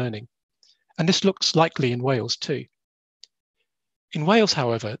academic learning. And this looks likely in Wales too. In Wales,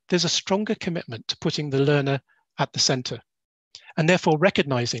 however, there's a stronger commitment to putting the learner at the centre, and therefore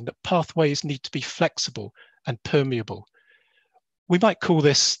recognising that pathways need to be flexible and permeable. We might call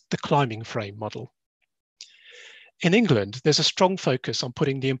this the climbing frame model. In England, there's a strong focus on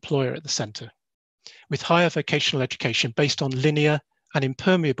putting the employer at the centre, with higher vocational education based on linear and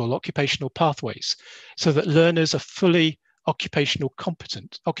impermeable occupational pathways, so that learners are fully occupationally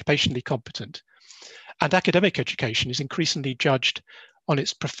competent, and academic education is increasingly judged on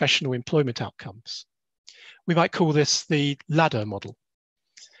its professional employment outcomes. We might call this the ladder model.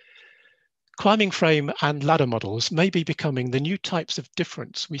 Climbing frame and ladder models may be becoming the new types of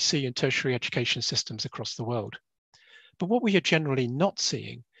difference we see in tertiary education systems across the world. But what we are generally not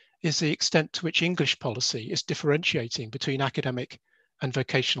seeing is the extent to which English policy is differentiating between academic and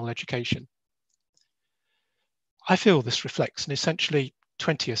vocational education. I feel this reflects an essentially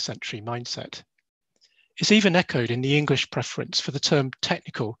 20th century mindset. It's even echoed in the English preference for the term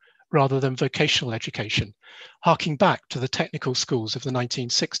technical rather than vocational education, harking back to the technical schools of the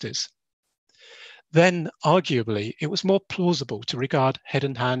 1960s. Then, arguably, it was more plausible to regard head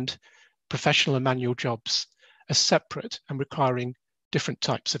and hand, professional and manual jobs as separate and requiring different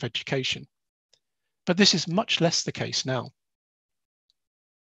types of education. But this is much less the case now.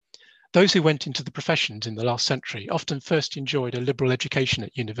 Those who went into the professions in the last century often first enjoyed a liberal education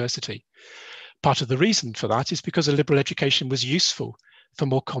at university. Part of the reason for that is because a liberal education was useful for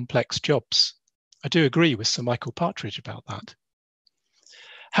more complex jobs. I do agree with Sir Michael Partridge about that.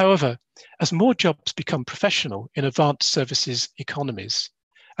 However, as more jobs become professional in advanced services economies,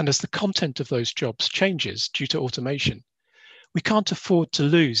 and as the content of those jobs changes due to automation, we can't afford to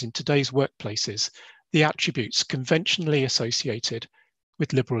lose in today's workplaces the attributes conventionally associated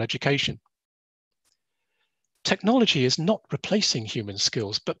with liberal education. Technology is not replacing human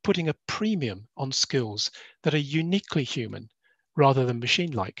skills, but putting a premium on skills that are uniquely human rather than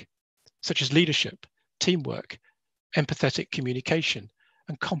machine-like, such as leadership, teamwork, empathetic communication,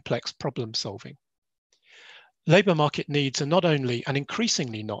 and complex problem solving. Labour market needs are not only and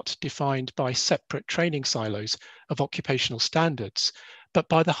increasingly not defined by separate training silos of occupational standards, but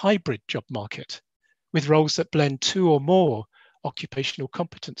by the hybrid job market, with roles that blend two or more occupational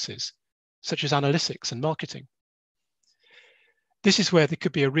competencies, such as analytics and marketing. This is where there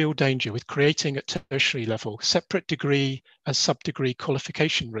could be a real danger with creating at tertiary level separate degree and sub-degree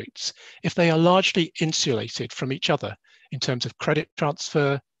qualification routes if they are largely insulated from each other in terms of credit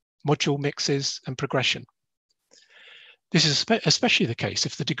transfer, module mixes, and progression. This is especially the case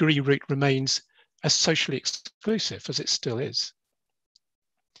if the degree route remains as socially exclusive as it still is.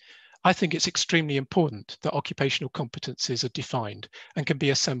 I think it's extremely important that occupational competencies are defined and can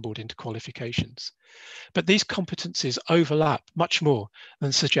be assembled into qualifications. But these competencies overlap much more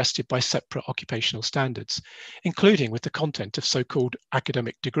than suggested by separate occupational standards, including with the content of so-called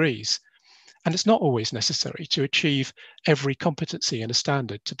academic degrees. And it's not always necessary to achieve every competency in a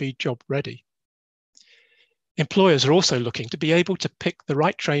standard to be job ready. Employers are also looking to be able to pick the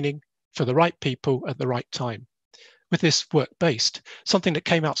right training for the right people at the right time. With this work-based, something that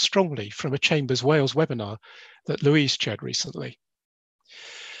came out strongly from a Chambers Wales webinar that Louise chaired recently.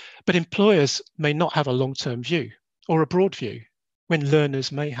 But employers may not have a long-term view or a broad view when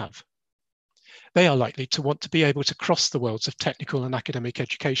learners may have. They are likely to want to be able to cross the worlds of technical and academic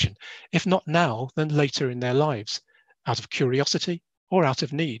education, if not now, then later in their lives, out of curiosity or out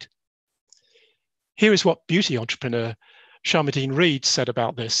of need. Here is what beauty entrepreneur Sharmadean Reid said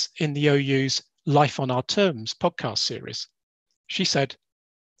about this in the OU's Life on Our Terms podcast series. She said,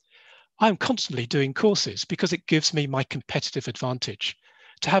 "I am constantly doing courses because it gives me my competitive advantage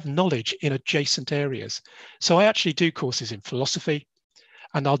to have knowledge in adjacent areas. So I actually do courses in philosophy,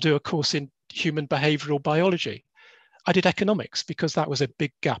 and I'll do a course in human behavioral biology. I did economics because that was a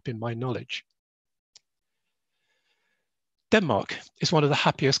big gap in my knowledge." Denmark is one of the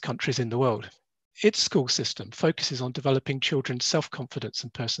happiest countries in the world. Its school system focuses on developing children's self-confidence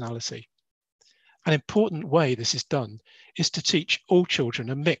and personality. An important way this is done is to teach all children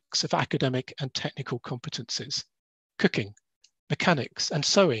a mix of academic and technical competencies, cooking, mechanics, and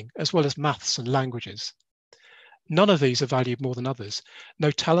sewing, as well as maths and languages. None of these are valued more than others. No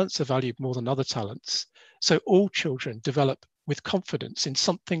talents are valued more than other talents. So all children develop with confidence in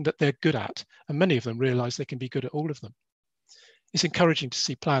something that they're good at, and many of them realise they can be good at all of them. It's encouraging to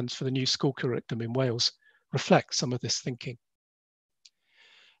see plans for the new school curriculum in Wales reflect some of this thinking.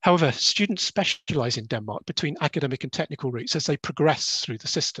 However, students specialise in Denmark between academic and technical routes as they progress through the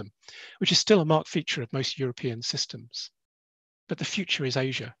system, which is still a marked feature of most European systems. But the future is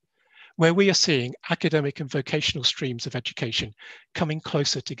Asia, where we are seeing academic and vocational streams of education coming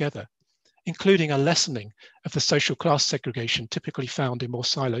closer together, including a lessening of the social class segregation typically found in more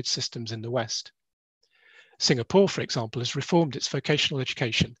siloed systems in the West. Singapore, for example, has reformed its vocational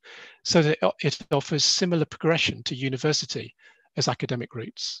education so that it offers similar progression to university as academic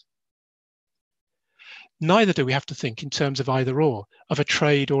routes. Neither do we have to think in terms of either or, of a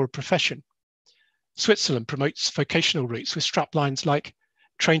trade or a profession. Switzerland promotes vocational routes with straplines like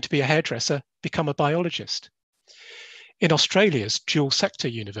train to be a hairdresser, become a biologist. In Australia's dual sector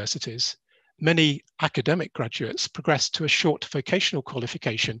universities, many academic graduates progress to a short vocational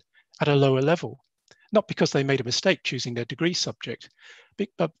qualification at a lower level, not because they made a mistake choosing their degree subject,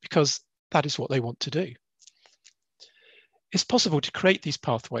 but because that is what they want to do. It's possible to create these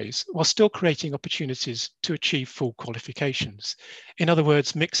pathways while still creating opportunities to achieve full qualifications. In other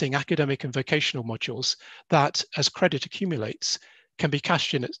words, mixing academic and vocational modules that, as credit accumulates, can be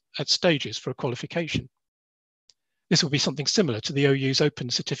cashed in at stages for a qualification. This will be something similar to the OU's open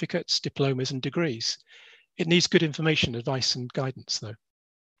certificates, diplomas, and degrees. It needs good information, advice, and guidance, though.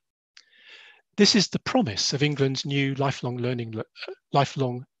 This is the promise of England's new lifelong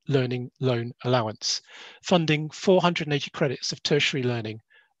learning loan allowance, funding 480 credits of tertiary learning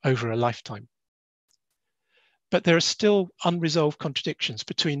over a lifetime. But there are still unresolved contradictions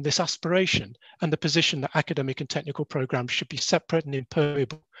between this aspiration and the position that academic and technical programs should be separate and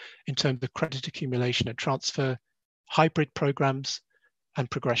impermeable in terms of credit accumulation and transfer, hybrid programs, and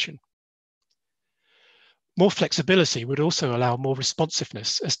progression. More flexibility would also allow more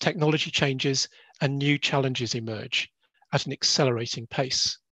responsiveness as technology changes and new challenges emerge at an accelerating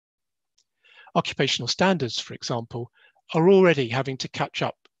pace. Occupational standards, for example, are already having to catch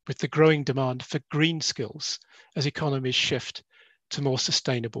up with the growing demand for green skills as economies shift to more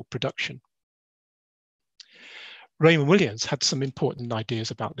sustainable production. Raymond Williams had some important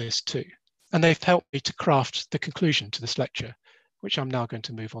ideas about this too, and they've helped me to craft the conclusion to this lecture, which I'm now going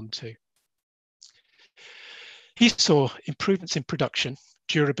to move on to. He saw improvements in production,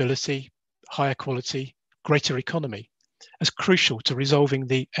 durability, higher quality, greater economy as crucial to resolving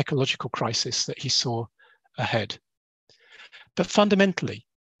the ecological crisis that he saw ahead. But fundamentally,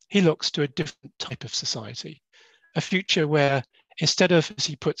 he looks to a different type of society, a future where, instead of, as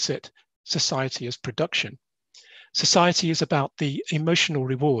he puts it, society as production, society is about the emotional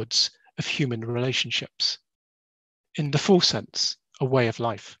rewards of human relationships. In the full sense, a way of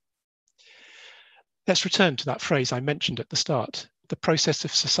life. Let's return to that phrase I mentioned at the start, the process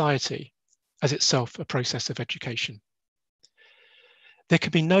of society as itself a process of education. There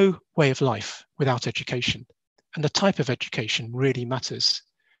can be no way of life without education, and the type of education really matters.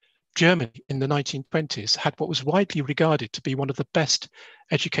 Germany in the 1920s had what was widely regarded to be one of the best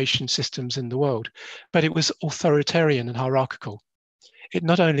education systems in the world, but it was authoritarian and hierarchical. It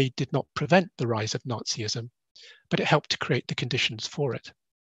not only did not prevent the rise of Nazism, but it helped to create the conditions for it.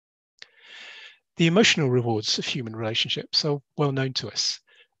 The emotional rewards of human relationships are well known to us,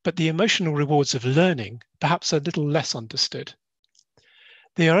 but the emotional rewards of learning perhaps are a little less understood.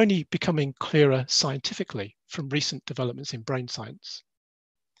 They are only becoming clearer scientifically from recent developments in brain science.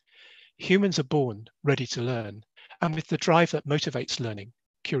 Humans are born ready to learn, and with the drive that motivates learning,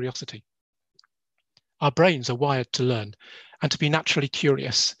 curiosity. Our brains are wired to learn and to be naturally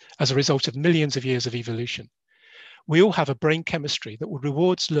curious as a result of millions of years of evolution. We all have a brain chemistry that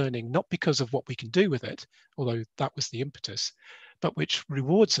rewards learning not because of what we can do with it, although that was the impetus, but which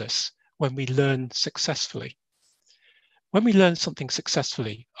rewards us when we learn successfully. When we learn something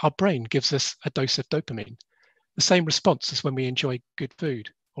successfully, our brain gives us a dose of dopamine, the same response as when we enjoy good food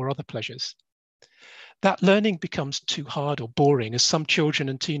or other pleasures. That learning becomes too hard or boring, as some children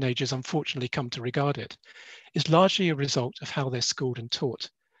and teenagers unfortunately come to regard it, is largely a result of how they're schooled and taught,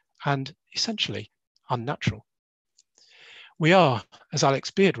 and essentially unnatural. We are, as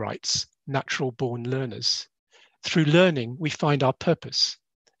Alex Beard writes, natural-born learners. Through learning, we find our purpose,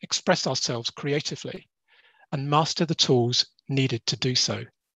 express ourselves creatively, and master the tools needed to do so,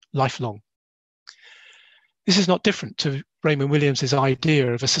 lifelong. This is not different to Raymond Williams's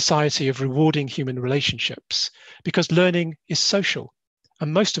idea of a society of rewarding human relationships, because learning is social,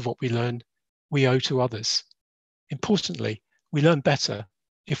 and most of what we learn, we owe to others. Importantly, we learn better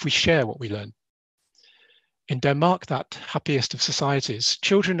if we share what we learn. In Denmark, that happiest of societies,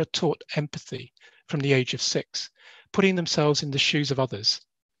 children are taught empathy from the age of 6, putting themselves in the shoes of others.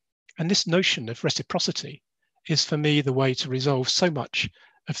 And this notion of reciprocity is, for me, the way to resolve so much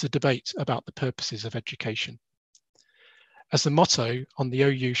of the debate about the purposes of education. As the motto on the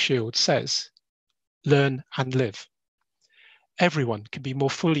OU shield says, learn and live. Everyone can be more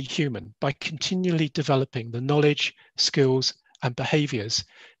fully human by continually developing the knowledge, skills, and behaviors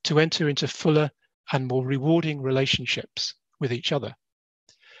to enter into fuller and more rewarding relationships with each other.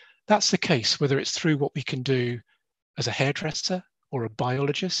 That's the case whether it's through what we can do as a hairdresser or a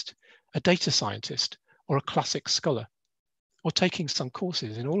biologist, a data scientist, or a classic scholar, or taking some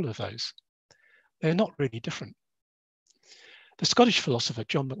courses in all of those. They're not really different. The Scottish philosopher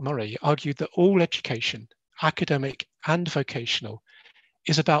John McMurray argued that all education, academic and vocational,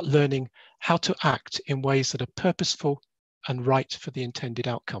 is about learning how to act in ways that are purposeful and right for the intended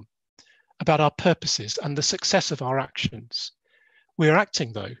outcome, about our purposes and the success of our actions. We are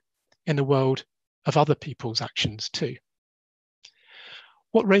acting, though, in the world of other people's actions too.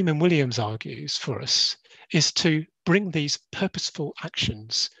 What Raymond Williams argues for us is to bring these purposeful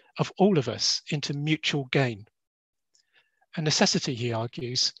actions of all of us into mutual gain. A necessity, he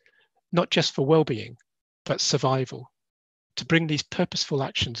argues, not just for well-being, but survival, to bring these purposeful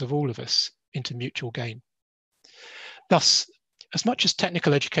actions of all of us into mutual gain. Thus, as much as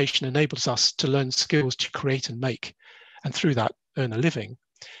technical education enables us to learn skills to create and make, and through that earn a living,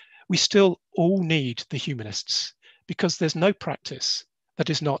 we still all need the humanists, because there's no practice that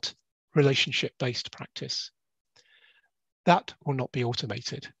is not relationship-based practice. That will not be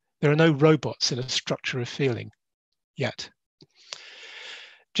automated. There are no robots in a structure of feeling yet.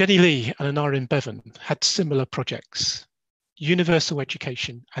 Jenny Lee and Anarin Bevan had similar projects, universal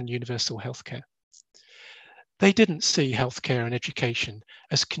education and universal healthcare. They didn't see healthcare and education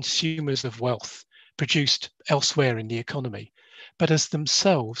as consumers of wealth produced elsewhere in the economy, but as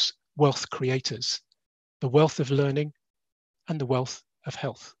themselves wealth creators, the wealth of learning and the wealth of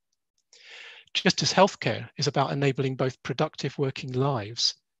health. Just as healthcare is about enabling both productive working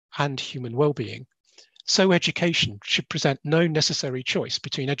lives and human well-being, so education should present no necessary choice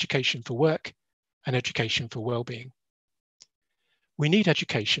between education for work and education for well-being. We need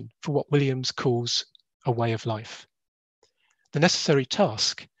education for what Williams calls a way of life. The necessary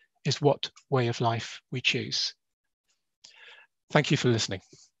task is what way of life we choose. Thank you for listening.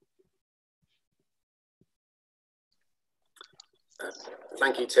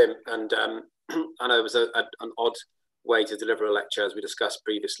 Thank you, Tim. And I know it was an odd way to deliver a lecture, as we discussed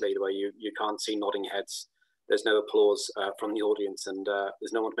previously, where you can't see nodding heads. There's no applause from the audience, and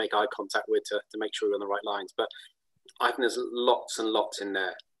there's no one to make eye contact with to make sure we're on the right lines. But I think there's lots and lots in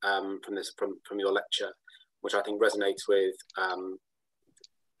there from your lecture, which I think resonates with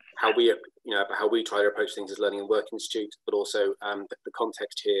how we try to approach things as Learning and Work Institute, but also the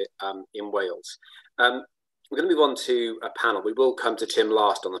context here in Wales. We're going to move on to a panel. We will come to Tim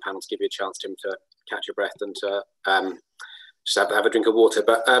last on the panel to give you a chance, Tim, to catch your breath and to just have a drink of water.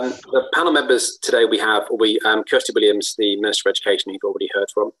 But the panel members today we have Kirsty Williams, the Minister of Education, you've already heard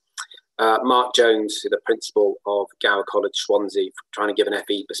from. Mark Jones, the Principal of Gower College, Swansea, trying to give an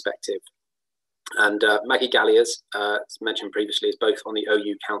FE perspective. And Maggie Galliers, as mentioned previously, is both on the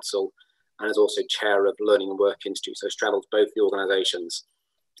OU Council and is also Chair of Learning and Work Institute, so straddles both the organisations.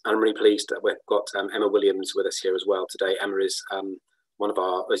 And I'm really pleased that we've got Emma Williams with us here as well today. Emma is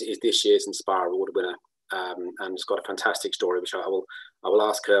is this year's Inspire Award winner, and has got a fantastic story, which I will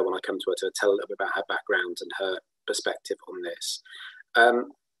ask her when I come to her to tell a little bit about her background and her perspective on this.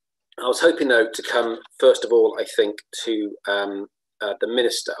 I was hoping, though, to come first of all, I think, to the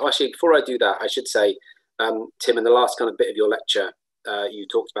Minister. Oh, actually, before I do that, I should say, Tim, in the last kind of bit of your lecture, you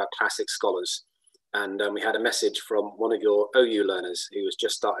talked about classic scholars. And we had a message from one of your OU learners who has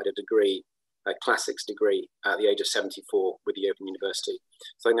just started a classics degree at the age of 74 with the Open University.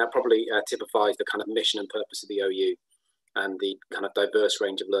 So I think that probably typifies the kind of mission and purpose of the OU and the kind of diverse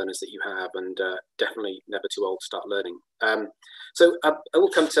range of learners that you have, and definitely never too old to start learning. So I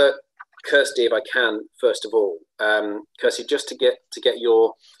will come to Kirsty if I can, first of all. Kirsty, just to get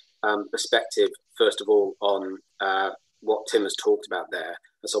your perspective, first of all, on what Tim has talked about there,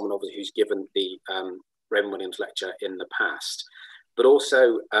 as someone obviously who's given the Raymond Williams lecture in the past, but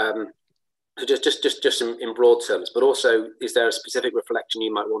also just in broad terms, but also, is there a specific reflection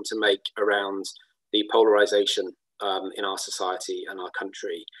you might want to make around the polarization in our society and our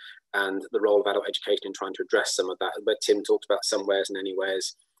country, and the role of adult education in trying to address some of that? But Tim talked about somewheres and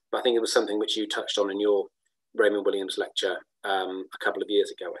anywheres, but I think it was something which you touched on in your Raymond Williams lecture a couple of years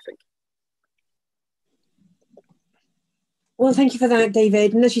ago, I think. Well, thank you for that,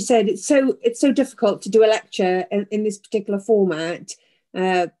 David. And as you said, it's so difficult to do a lecture in this particular format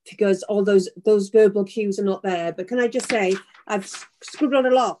because all those verbal cues are not there. But can I just say, I've scribbled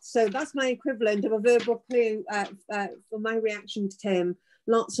a lot. So that's my equivalent of a verbal clue for my reaction to Tim.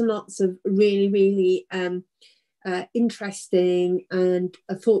 Lots and lots of really, really interesting and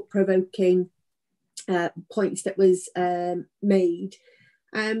thought-provoking points that was made.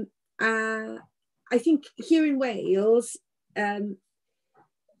 I think here in Wales, I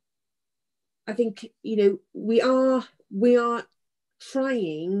think, we are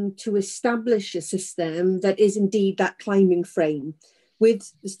trying to establish a system that is indeed that climbing frame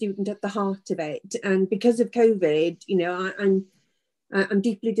with the student at the heart of it. And because of COVID, I'm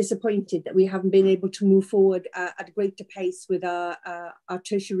deeply disappointed that we haven't been able to move forward at a greater pace with our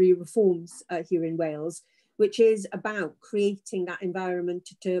tertiary reforms here in Wales, which is about creating that environment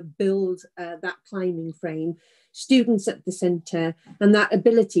to build that climbing frame, students at the centre, and that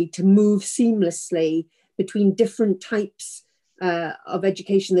ability to move seamlessly between different types of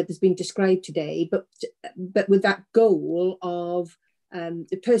education that has been described today, but with that goal of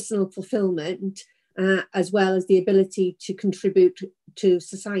the personal fulfilment, as well as the ability to contribute to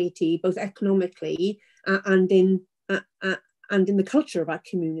society, both economically and in the culture of our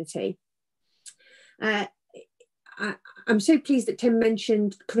community. I'm so pleased that Tim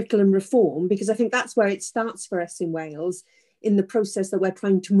mentioned curriculum reform, because I think that's where it starts for us in Wales in the process that we're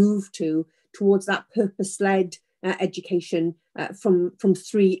trying to move towards that purpose-led education from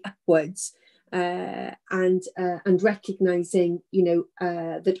 3 upwards, and recognising,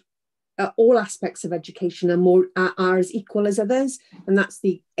 that all aspects of education are as equal as others, and that's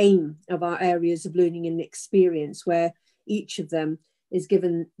the aim of our areas of learning and experience, where each of them is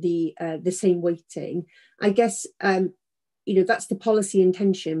given the same weighting. I guess that's the policy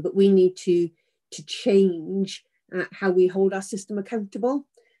intention, but we need to change how we hold our system accountable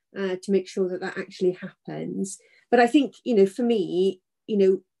to make sure that actually happens. But I think for me,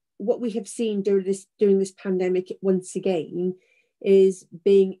 what we have seen during this pandemic once again is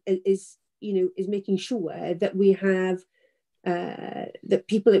making sure that we have that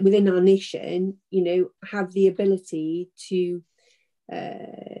people within our nation, have the ability to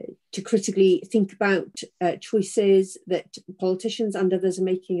critically think about choices that politicians and others are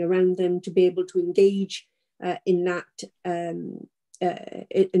making around them, to be able to engage in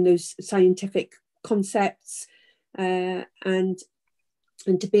those scientific concepts, and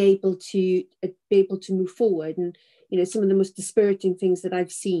to be able to move forward. And some of the most dispiriting things that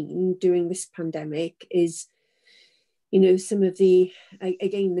I've seen during this pandemic is some of the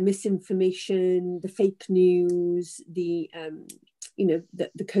misinformation, the fake news, the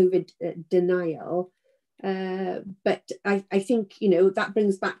COVID denial. But I think that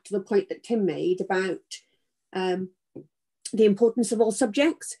brings back to the point that Tim made about the importance of all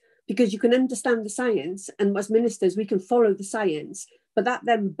subjects, because you can understand the science, and as ministers we can follow the science, but that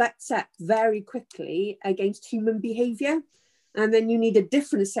then butts up very quickly against human behaviour. And then you need a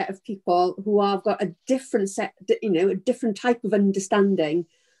different set of people who have got a different set, a different type of understanding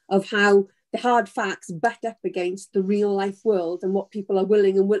of how the hard facts butt up against the real life world and what people are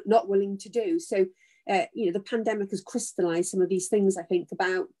willing and not willing to do. So, the pandemic has crystallised some of these things, I think,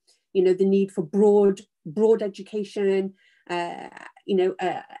 about, the need for broad education,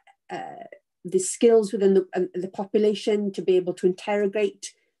 the skills within the population to be able to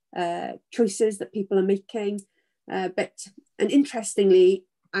interrogate choices that people are making. And interestingly,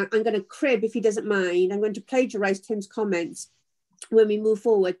 I'm going to crib, if he doesn't mind, I'm going to plagiarise Tim's comments when we move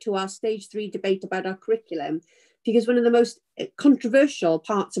forward to our stage 3 debate about our curriculum, because one of the most controversial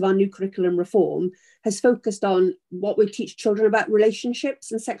parts of our new curriculum reform has focused on what we teach children about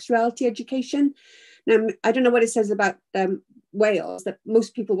relationships and sexuality education. Now, I don't know what it says about Wales, that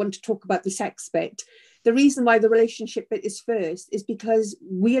most people want to talk about the sex bit. The reason why the relationship bit is first is because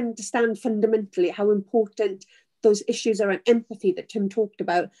we understand fundamentally how important those issues around empathy that Tim talked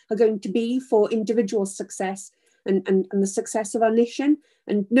about are going to be for individual success and the success of our nation.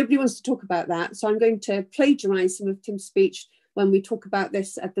 And nobody wants to talk about that. So I'm going to plagiarise some of Tim's speech when we talk about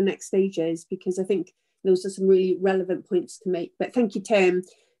this at the next stages, because I think those are some really relevant points to make. But thank you, Tim.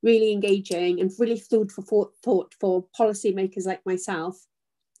 Really engaging and really food for thought for policymakers like myself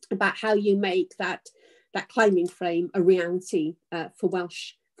about how you make that climbing frame a reality for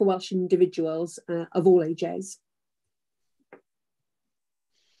Welsh individuals of all ages.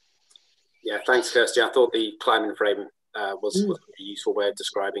 Yeah, thanks, Kirsty. I thought the climbing frame was a useful way of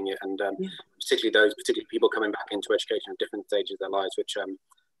describing it, and particularly people coming back into education at different stages of their lives, which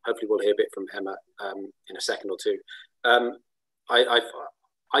hopefully we'll hear a bit from Emma in a second or two.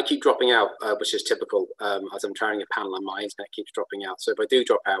 I keep dropping out, which is typical, as I'm trying a panel and my internet keeps dropping out. So if I do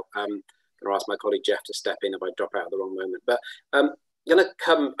drop out, I'm going to ask my colleague Jeff to step in if I drop out at the wrong moment. But I'm going to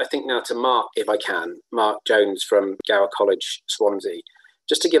come, I think, now to Mark, if I can, Mark Jones from Gower College, Swansea,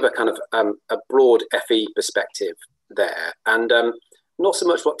 just to give a kind of a broad FE perspective there. And not so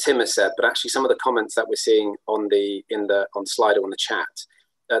much what Tim has said, but actually some of the comments that we're seeing on Slido on the chat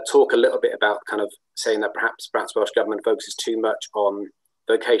talk a little bit about kind of saying that perhaps Welsh Government focuses too much on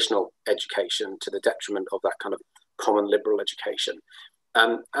vocational education to the detriment of that kind of common liberal education.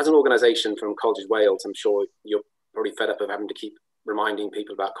 As an organisation from Colleges Wales, I'm sure you're probably fed up of having to keep reminding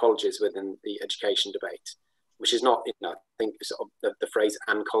people about colleges within the education debate, which is not, I think sort of the phrase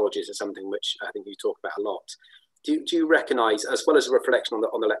 "and colleges" is something which I think you talk about a lot. Do you recognise, as well as a reflection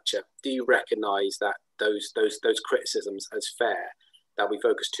on the lecture, do you recognise that those criticisms as fair, that we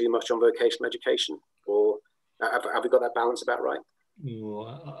focus too much on vocational education, or have we got that balance about right?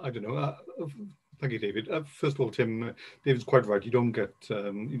 Well, I don't know. Thank you, David. First of all, Tim, David's quite right. You don't get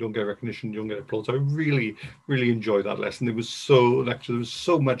recognition. You don't get applause. I really enjoyed that lesson. There was so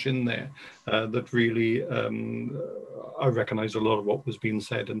much in there that really I recognised a lot of what was being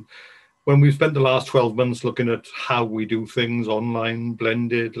said. And when we've spent the last 12 months looking at how we do things online,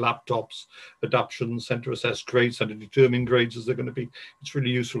 blended, laptops, adaptions, centre assessed grades, centre determined grades as they're going to be, it's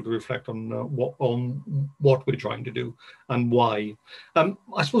really useful to reflect on what we're trying to do and why.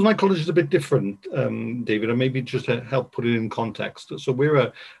 I suppose my college is a bit different, David, and maybe just to help put it in context. So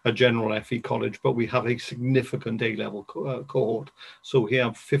we're a general FE college, but we have a significant A-level cohort. So we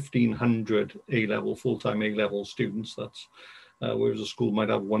have 1,500 A-level, full-time A-level students. That's whereas a school might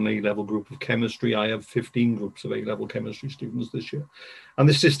have one A-level group of chemistry. I have 15 groups of A-level chemistry students this year. And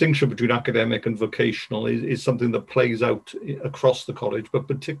this distinction between academic and vocational is something that plays out across the college, but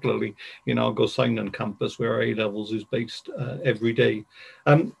particularly in our Gweinidog campus, where our A-levels is based every day.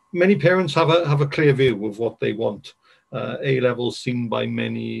 Many parents have a clear view of what they want. A-levels seen by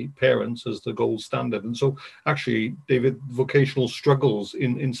many parents as the gold standard. And so actually, David, vocational struggles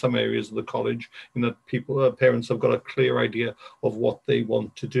in some areas of the college in that parents have got a clear idea of what they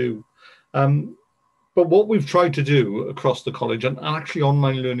want to do. But what we've tried to do across the college, and actually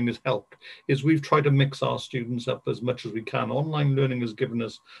online learning has helped, is we've tried to mix our students up as much as we can. Online learning has given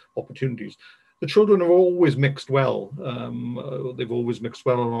us opportunities. The children have always mixed well. They've always mixed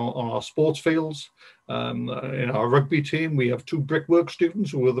well on our sports fields. In our rugby team, we have 2 brickwork students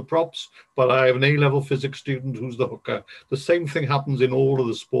who are the props, but I have an A-level physics student who's the hooker. The same thing happens in all of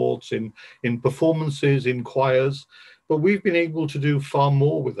the sports, in performances, in choirs. But we've been able to do far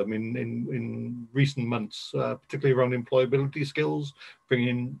more with them in recent months, particularly around employability skills,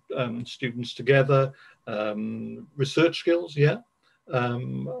 bringing students together, research skills, yeah. A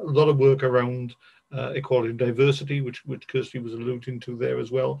lot of work around equality and diversity, which Kirsty was alluding to there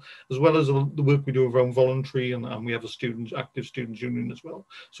as well as the work we do around voluntary, and we have a active students union as well.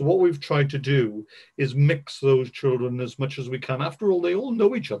 So what we've tried to do is mix those children as much as we can. After all, they all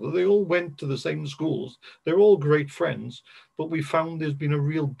know each other. They all went to the same schools. They're all great friends, but we found there's been a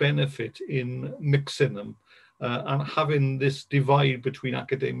real benefit in mixing them. And having this divide between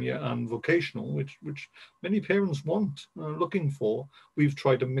academia and vocational, which many parents want, looking for, we've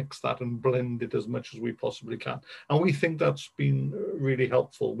tried to mix that and blend it as much as we possibly can. And we think that's been really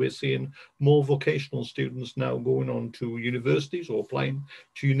helpful. We're seeing more vocational students now going on to universities or applying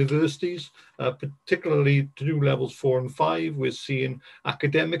to universities, particularly to do levels 4 and 5. We're seeing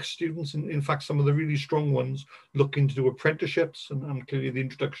academic students, in fact, some of the really strong ones, looking to do apprenticeships, and clearly the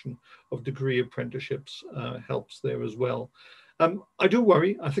introduction of degree apprenticeships helps there as well. I do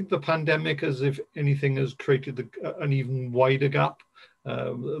worry. I think the pandemic, as if anything, has created an even wider gap.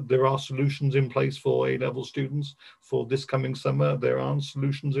 There are solutions in place for A-level students for this coming summer. There aren't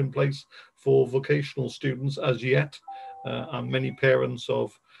solutions in place for vocational students as yet. And many parents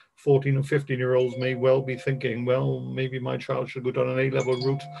of 14 and 15-year-olds may well be thinking, well, maybe my child should go down an A-level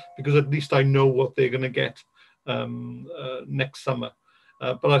route because at least I know what they're going to get next summer.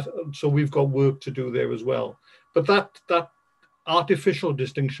 So we've got work to do there as well. But that artificial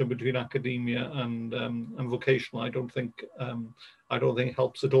distinction between academia and vocational, I don't think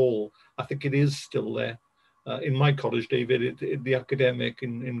helps at all. I think it is still there. In my college, David, the academic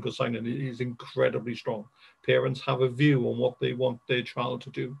in Gweinidog is incredibly strong. Parents have a view on what they want their child to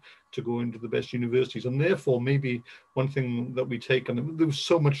do to go into the best universities. And therefore, maybe one thing that we take, and there was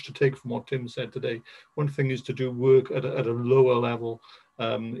so much to take from what Tim said today, one thing is to do work at a lower level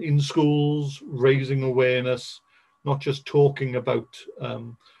in schools, raising awareness, not just talking about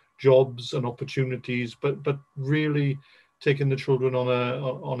jobs and opportunities, but really taking the children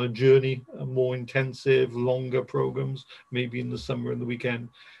on a journey, more intensive, longer programs, maybe in the summer and the weekend,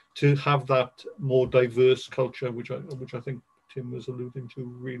 to have that more diverse culture, which I think Tim was alluding to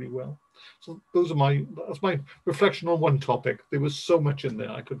really well. So that's my reflection on one topic. There was so much in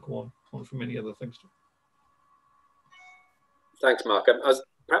there. I could go on for many other things too. Thanks, Mark.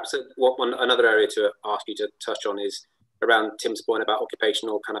 Perhaps another area to ask you to touch on is around Tim's point about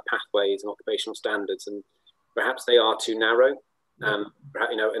occupational kind of pathways and occupational standards, and perhaps they are too narrow. And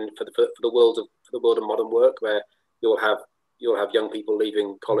for the world of modern work, where you'll have young people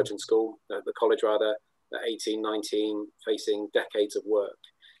leaving college and school, the college rather, at 18, 19, facing decades of work.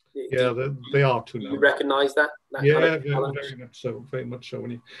 Yeah, they are too narrow. You recognise that? Yeah, kind of very much so. Very much so.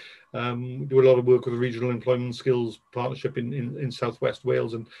 When you do a lot of work with the Regional Employment Skills Partnership in Southwest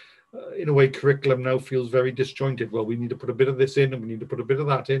Wales, and in a way, curriculum now feels very disjointed. Well, we need to put a bit of this in, and we need to put a bit of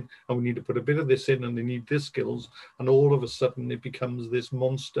that in, and we need to put a bit of this in, and they need this skills. And all of a sudden, it becomes this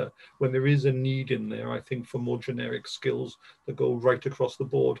monster when there is a need in there, I think, for more generic skills that go right across the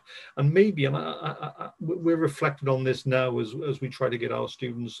board. And maybe, and we're reflecting on this now as we try to get our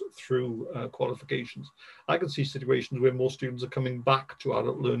students through qualifications. I can see situations where more students are coming back to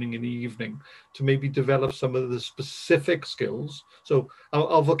adult learning in the evening to maybe develop some of the specific skills. So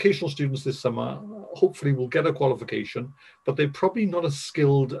our vocational students this summer hopefully will get a qualification, but they're probably not as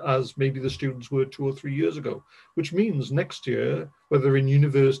skilled as maybe the students were 2 or 3 years ago, which means next year, whether in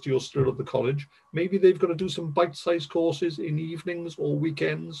university or still at the college, maybe they've got to do some bite-sized courses in evenings or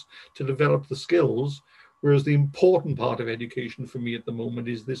weekends to develop the skills. Whereas the important part of education for me at the moment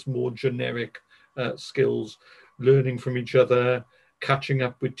is this more generic skills, learning from each other, catching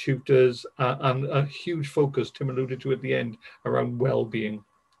up with tutors, and a huge focus, Tim alluded to at the end, around well-being.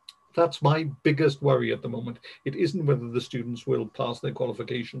 That's my biggest worry at the moment. It isn't whether the students will pass their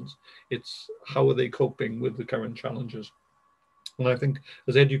qualifications, it's how are they coping with the current challenges. And I think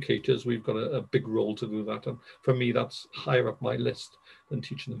as educators, we've got a big role to do that. And for me, that's higher up my list than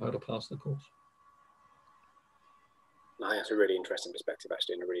teaching them how to pass the course. I think that's a really interesting perspective,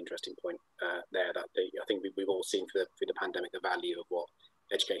 actually, and a really interesting point there. That I think we've all seen through the pandemic the value of what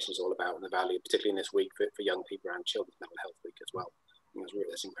education is all about, and the value, particularly in this week, for young people around Children's Mental Health Week as well. I think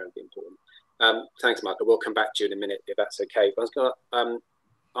that's incredibly important. Thanks, Michael. We'll come back to you in a minute if that's okay. But I was going to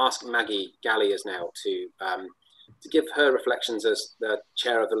ask Maggie Galliers now to give her reflections as the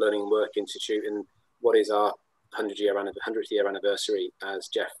chair of the Learning and Work Institute in what is our 100th year anniversary, as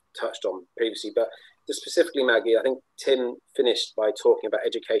Jeff touched on previously. But just specifically, Maggie, I think Tim finished by talking about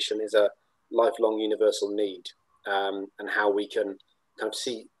education is a lifelong universal need, and how we can kind of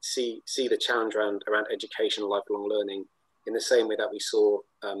see the challenge around education and lifelong learning in the same way that we saw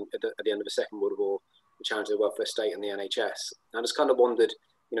at the end of the Second World War, the challenge of the welfare state and the NHS. And I just kind of wondered,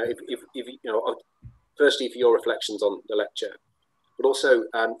 if firstly, for your reflections on the lecture, but also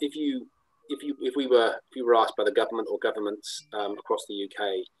if we were asked by the government or governments across the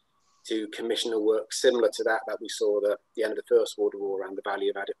UK to commission a work similar to that we saw at the end of the First World War around the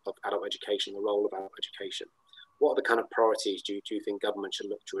value of adult education, the role of adult education, what are the kind of priorities do you think government should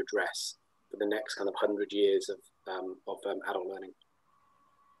look to address for the next kind of 100 years of adult learning?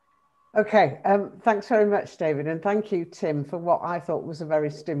 Okay, thanks very much, David, and thank you, Tim, for what I thought was a very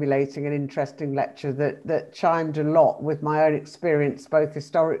stimulating and interesting lecture that chimed a lot with my own experience, both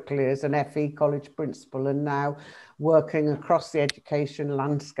historically as an FE college principal and now working across the education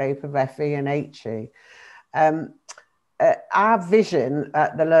landscape of FE and HE. Our vision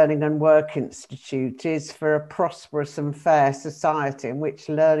at the Learning and Work Institute is for a prosperous and fair society in which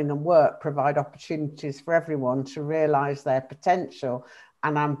learning and work provide opportunities for everyone to realise their potential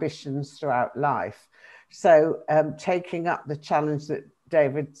and ambitions throughout life. So taking up the challenge that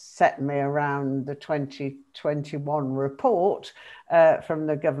David set me around the 2021 report from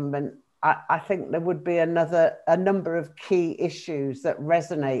the government, I think there would be a number of key issues that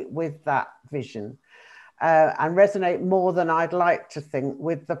resonate with that vision and resonate more than I'd like to think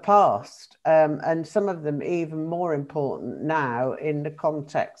with the past. And some of them even more important now in the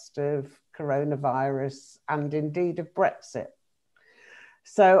context of coronavirus and indeed of Brexit.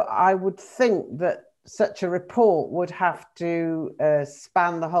 So I would think that such a report would have to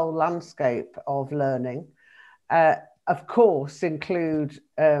span the whole landscape of learning, of course include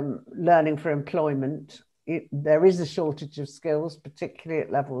learning for employment. There is a shortage of skills, particularly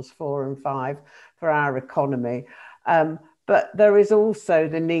at levels 4 and 5 for our economy. But there is also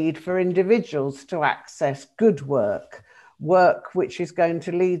the need for individuals to access good work which is going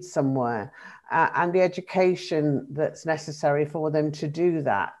to lead somewhere. And the education that's necessary for them to do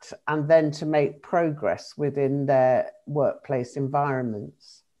that, and then to make progress within their workplace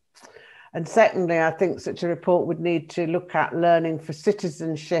environments. And secondly, I think such a report would need to look at learning for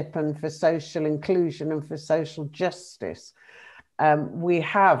citizenship and for social inclusion and for social justice. We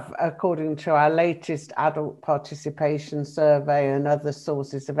have, according to our latest adult participation survey and other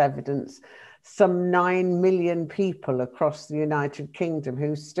sources of evidence, some 9 million people across the United Kingdom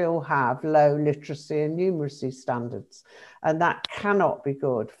who still have low literacy and numeracy standards. And that cannot be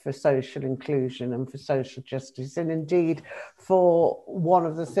good for social inclusion and for social justice. And indeed, for one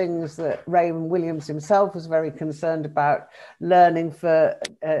of the things that Raymond Williams himself was very concerned about, learning for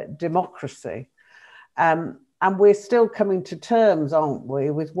democracy. And we're still coming to terms, aren't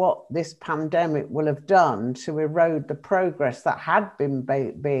we, with what this pandemic will have done to erode the progress that had been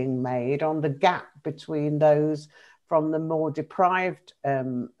being made on the gap between those from the more deprived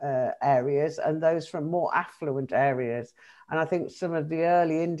areas and those from more affluent areas. And I think some of the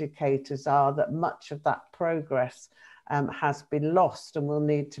early indicators are that much of that progress has been lost and will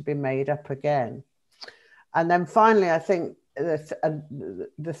need to be made up again. And then finally, I think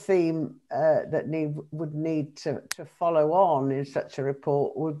the theme that would need to follow on in such a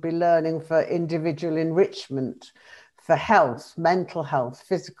report would be learning for individual enrichment, for health, mental health,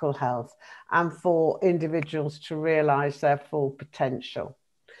 physical health, and for individuals to realise their full potential.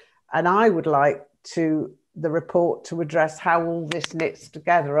 And I would like the report to address how all this knits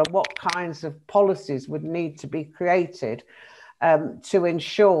together and what kinds of policies would need to be created to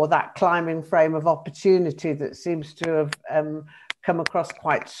ensure that climbing frame of opportunity that seems to have come across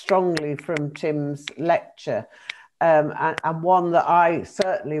quite strongly from Tim's lecture, and one that I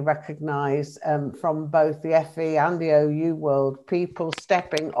certainly recognise from both the FE and the OU world, people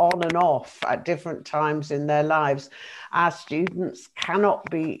stepping on and off at different times in their lives. Our students cannot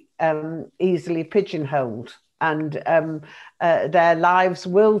be easily pigeonholed, and their lives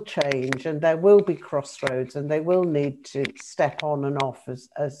will change, and there will be crossroads, and they will need to step on and off as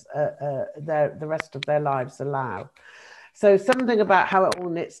the rest of their lives allow. So something about how it all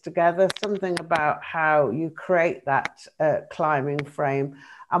knits together, something about how you create that climbing frame,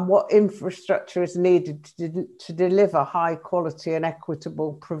 and what infrastructure is needed to deliver high quality and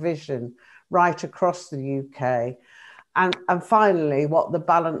equitable provision right across the UK. And finally, what the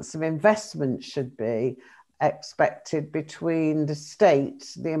balance of investment should be expected between the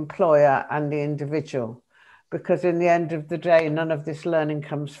state, the employer, and the individual. Because in the end of the day, none of this learning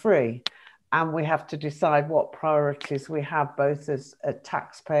comes free. And we have to decide what priorities we have, both as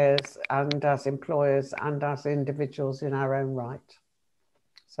taxpayers and as employers and as individuals in our own right.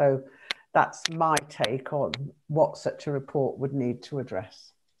 So that's my take on what such a report would need to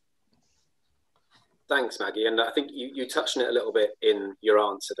address. Thanks, Maggie. And I think you touched on it a little bit in your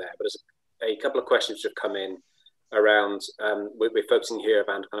answer there, but there's a couple of questions that have come in around, we're focusing here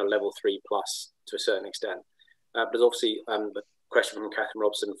around kind of level 3+ to a certain extent. But there's obviously the question from Catherine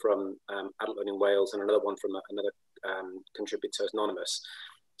Robson from Adult Learning Wales, and another one from another contributor as anonymous.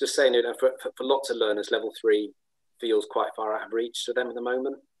 Just saying, you know, for lots of learners, level 3 feels quite far out of reach for them at the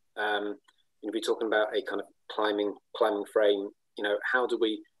moment. You'll be talking about a kind of climbing frame. You know, how do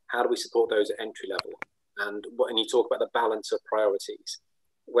we support those at entry level? And you talk about the balance of priorities.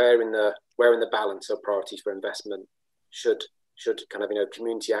 Where in the balance of priorities for investment should kind of, you know,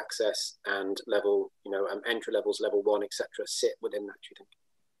 community access and level, you know, entry levels, level 1, etc., sit within that, do you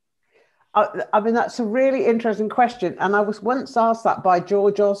think? I mean, that's a really interesting question. And I was once asked that by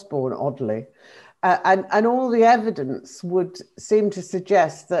George Osborne, oddly. And all the evidence would seem to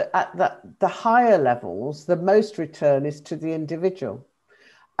suggest that at the higher levels, the most return is to the individual.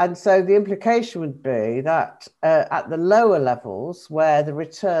 And so the implication would be that at the lower levels, where the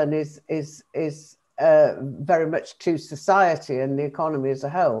return is very much to society and the economy as a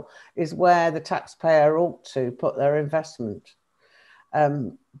whole, is where the taxpayer ought to put their investment.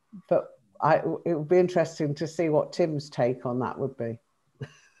 But it would be interesting to see what Tim's take on that would be.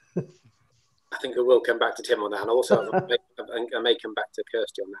 I think I will come back to Tim on that, and also I may come back to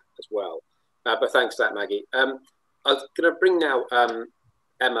Kirsty on that as well. But thanks for that, Maggie. I'm going to bring now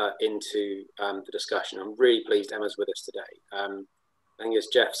Emma into the discussion. I'm really pleased Emma's with us today. I think, as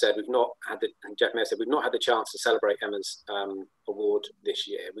Jeff said, Jeff may have said, we've not had the chance to celebrate Emma's award this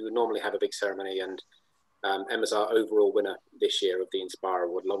year. We would normally have a big ceremony, and Emma's our overall winner this year of the Inspire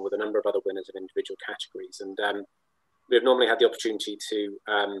Award, along with a number of other winners of individual categories. And we've normally had the opportunity to,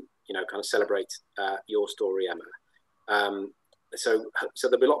 you know, kind of celebrate your story, Emma. So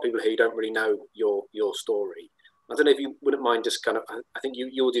there'll be a lot of people here who don't really know your story. I don't know if you wouldn't mind just kind of, I think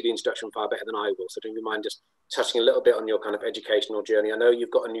you'll do the introduction far better than I will. So don't you mind just touching a little bit on your kind of educational journey? I know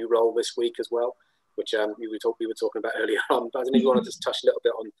you've got a new role this week as well, which we were talking about earlier on. But I don't know if you want to just touch a little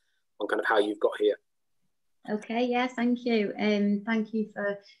bit on kind of how you've got here. Okay, yeah, thank you. Thank you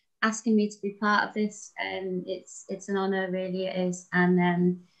for asking me to be part of this. It's an honour, really it is.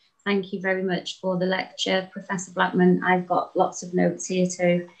 And thank you very much for the lecture, Professor Blackman. I've got lots of notes here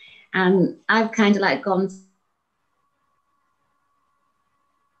too. And I've kind of like gone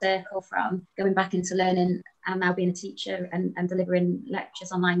circle from going back into learning and now being a teacher and delivering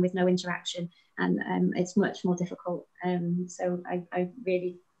lectures online with no interaction, and it's much more difficult. So I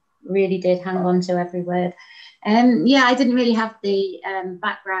really did hang on to every word. Yeah, I didn't really have the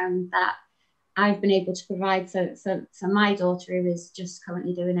background that I've been able to provide for my daughter, who is just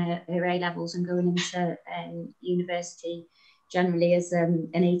currently doing her A-levels and going into university generally as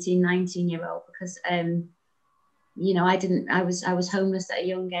an 18, 19-year-old, because you know, I was homeless at a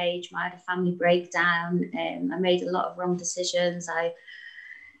young age. I had a family breakdown. I made a lot of wrong decisions. I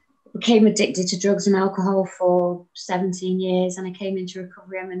became addicted to drugs and alcohol for 17 years, and I came into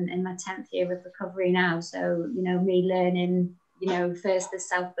recovery. I'm in my 10th year of recovery now. So, you know, me learning, you know, first the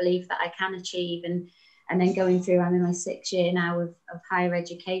self-belief that I can achieve, and then going through, I'm in my 6th year now of higher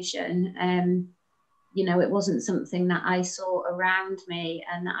education. You know, it wasn't something that I saw around me,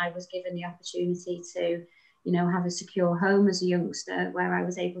 and that I was given the opportunity to, you know, have a secure home as a youngster where I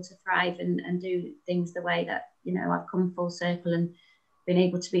was able to thrive and do things the way that, you know, I've come full circle and been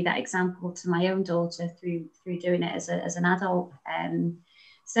able to be that example to my own daughter through doing it as an adult.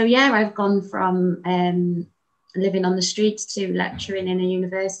 So yeah, I've gone from living on the streets to lecturing in a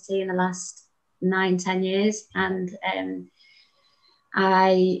university in the last 9-10 years, and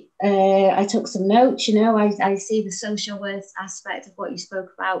I took some notes. I see the social worth aspect of what you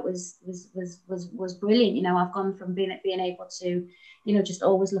spoke about was brilliant. I've gone from being able to, just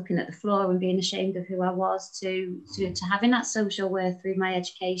always looking at the floor and being ashamed of who I was to having that social worth through my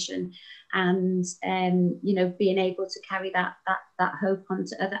education, and being able to carry that hope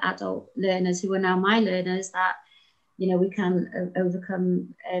onto other adult learners who are now my learners, that we can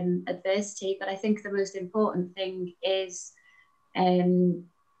overcome adversity. But I think the most important thing is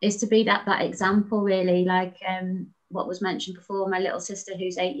to be that example, really, like what was mentioned before. My little sister,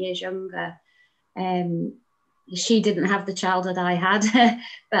 who's 8 years younger, she didn't have the childhood I had,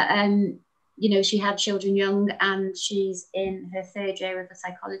 but she had children young, and she's in her 3rd year of a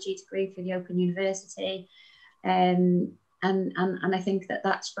psychology degree for the Open University, and I think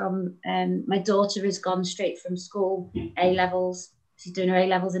that's from my daughter has gone straight from school, A-levels. She's doing her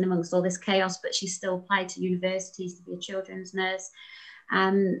A-levels in amongst all this chaos, but she's still applied to universities to be a children's nurse.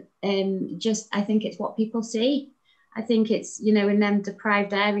 And I think it's what people see. I think it's, in them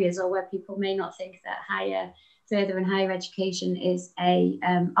deprived areas, or where people may not think that further and higher education is a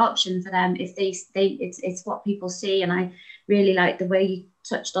option for them. If it's what people see. And I really like the way you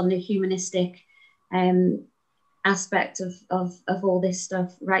touched on the humanistic aspect of all this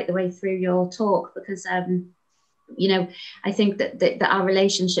stuff right the way through your talk, because I think that our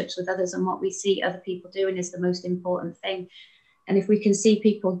relationships with others and what we see other people doing is the most important thing. And if we can see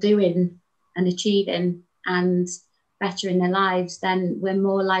people doing and achieving and bettering their lives, then we're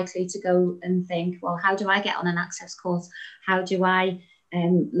more likely to go and think, well, how do I get on an access course? How do I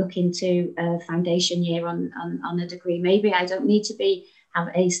look into a foundation year on a degree? Maybe I don't need to have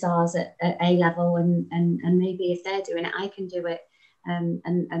A stars at A level, and maybe if they're doing it, I can do it.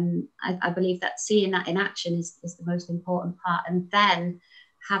 And I believe that seeing that in action is the most important part, and then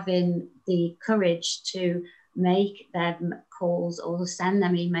having the courage to make them calls or send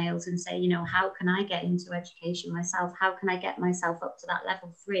them emails and say, how can I get into education myself? How can I get myself up to that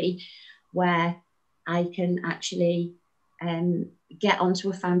level 3 where I can actually get onto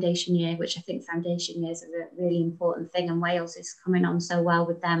a foundation year, which I think foundation years are a really important thing, and Wales is coming on so well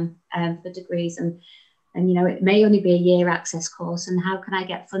with them for degrees. And it may only be a year access course, and how can I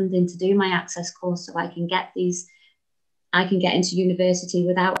get funding to do my access course so I can get into university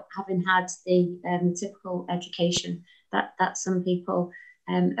without having had the typical education that some people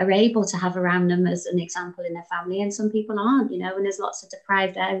are able to have around them as an example in their family, and some people aren't, and there's lots of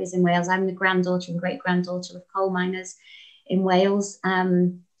deprived areas in Wales. I'm the granddaughter and great-granddaughter of coal miners in Wales,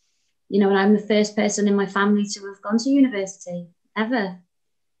 and I'm the first person in my family to have gone to university ever.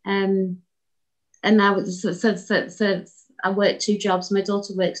 And now I work 2 jobs, my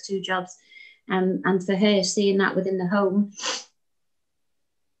daughter works 2 jobs, and for her, seeing that within the home,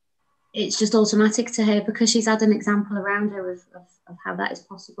 it's just automatic to her, because she's had an example around her of how that is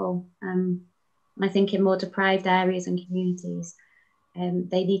possible. And I think in more deprived areas and communities,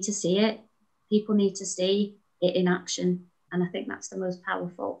 they need to see it. People need to see it in action, and I think that's the most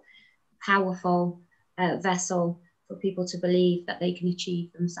powerful vessel for people to believe that they can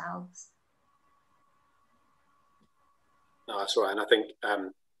achieve themselves. No, that's right. And I think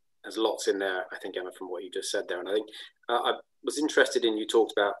there's lots in there, I think, Emma, from what you just said there. And I think I was interested in, you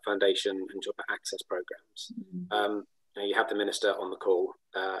talked about foundation and talked about access programs. Mm-hmm. You have the minister on the call,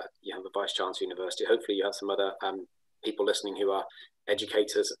 you have the Vice-Chancellor University. Hopefully you have some other people listening who are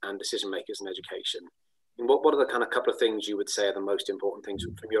educators and decision makers in education. And what are the kind of couple of things you would say are the most important things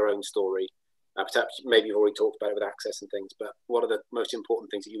from your own story? Perhaps maybe you've already talked about it with access and things, but what are the most important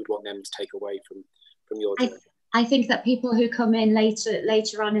things that you would want them to take away from your journey? I think that people who come in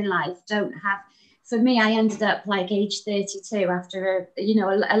later on in life don't have. For me, I ended up like age 32 after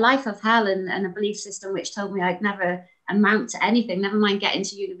a life of hell and a belief system which told me I'd never amount to anything, never mind getting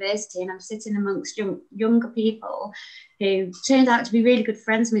to university. And I'm sitting amongst younger people who turned out to be really good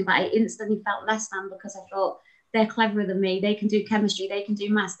friends with me, but I instantly felt less than, because I thought they're cleverer than me. They can do chemistry, they can do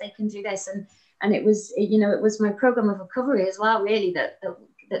maths, they can do this, and it was it was my program of recovery as well, really, that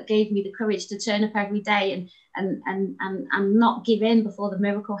gave me the courage to turn up every day and not give in before the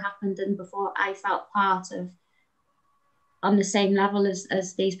miracle happened, and before I felt part of, on the same level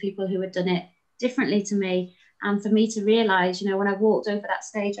as these people who had done it differently to me. And for me to realise, when I walked over that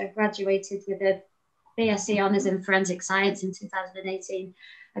stage, I graduated with a BSc Honours in Forensic Science in 2018.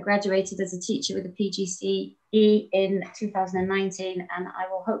 I graduated as a teacher with a PGCE in 2019, and I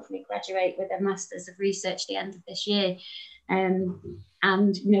will hopefully graduate with a Masters of Research at the end of this year.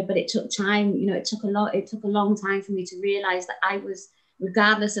 But it took time. It took a long time for me to realise that I was,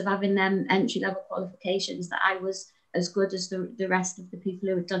 regardless of having them entry-level qualifications, that I was as good as the rest of the people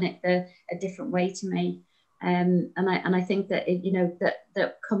who had done it a different way to me. And I think that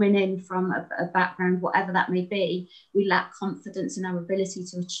that coming in from a background, whatever that may be, we lack confidence in our ability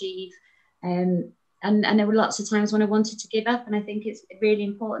to achieve. And there were lots of times when I wanted to give up, and I think it's really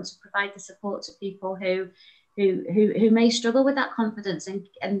important to provide the support to people who may struggle with that confidence and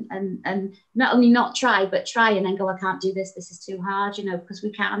not only not try, but try and then go, I can't do this, this is too hard, because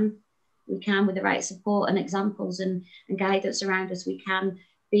we can with the right support and examples and guidance around us, we can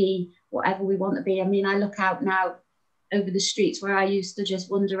be whatever we want to be. I mean, I look out now over the streets where I used to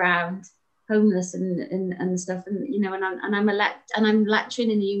just wander around homeless and stuff, and I'm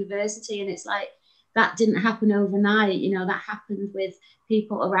lecturing in the university, and it's like, that didn't happen overnight, that happened with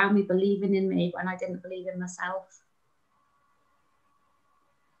people around me believing in me when I didn't believe in myself.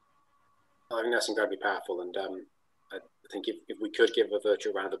 I think that's incredibly powerful, and I think if we could give a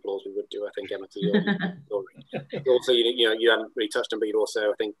virtual round of applause, we would do. I think, Emma, to your story. Also, you haven't really touched on, but you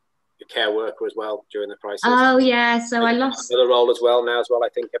also, I think, a care worker as well during the crisis. Oh yeah, so I lost another role as well now, I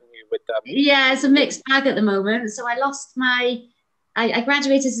think, haven't you? With yeah, it's a mixed bag at the moment. So I lost my. I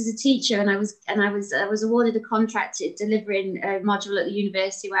graduated as a teacher, and I was awarded a contract delivering a module at the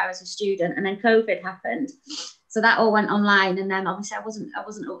university where I was a student, and then COVID happened, so that all went online. And then obviously I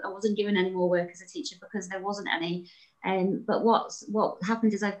wasn't given any more work as a teacher because there wasn't any. But what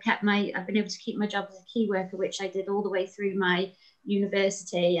happened is I've been able to keep my job as a key worker, which I did all the way through my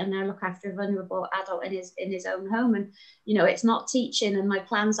university, and now look after a vulnerable adult in his own home. And it's not teaching, and my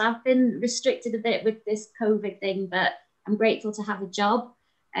plans have been restricted a bit with this COVID thing, but I'm grateful to have a job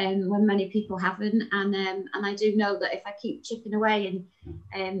when many people haven't, and I do know that if I keep chipping away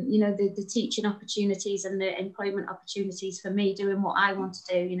and the teaching opportunities and the employment opportunities for me doing what I want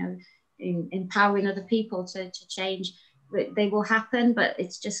to do, empowering other people to change, they will happen. But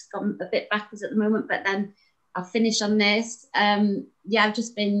it's just gone a bit backwards at the moment. But then I'll finish on this. I've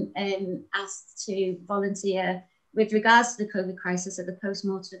just been asked to volunteer with regards to the COVID crisis at the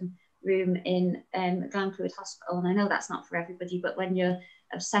post-mortem room in Glencrwyd Hospital. And I know that's not for everybody, but when you're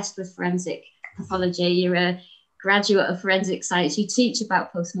obsessed with forensic pathology, you're a graduate of forensic science, you teach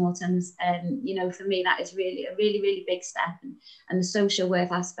about postmortems, and for me that is really a really big step, and the social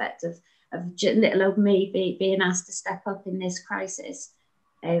work aspect of little old me being asked to step up in this crisis,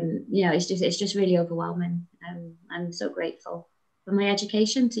 it's just really overwhelming. I'm so grateful for my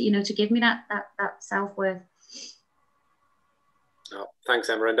education to give me that self-worth. Oh, thanks,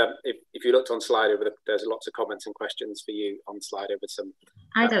 Emma. And if you looked on Slido, there's lots of comments and questions for you on Slido with some.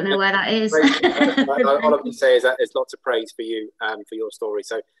 I don't know where that is. All I can say is that there's lots of praise for you for your story.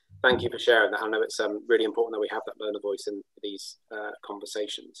 So thank you for sharing that. I know it's really important that we have that learner voice in these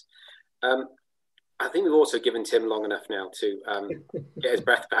conversations. I think we've also given Tim long enough now to get his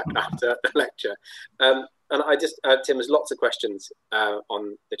breath back after the lecture. And I just, Tim, there's lots of questions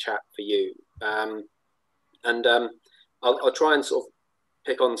on the chat for you. I'll try and sort of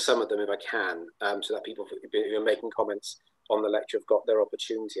pick on some of them if I can, so that people who are making comments on the lecture have got their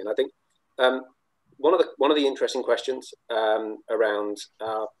opportunity. And I think one of the interesting questions around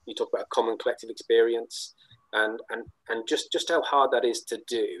you talk about common collective experience and just how hard that is to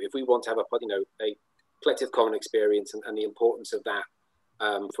do if we want to have a collective common experience and the importance of that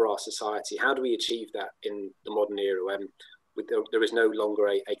for our society. How do we achieve that in the modern era when there is no longer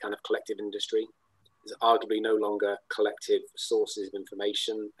a kind of collective industry? There's arguably no longer collective sources of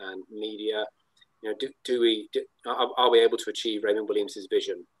information and media. Are we able to achieve Raymond Williams's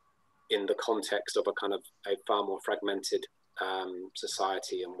vision in the context of a far more fragmented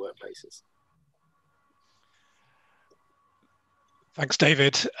society and workplaces? Thanks,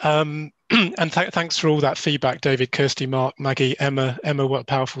 David. And thanks for all that feedback, David, Kirsty, Mark, Maggie, Emma. Emma, what a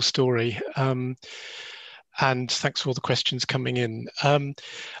powerful story. And thanks for all the questions coming in.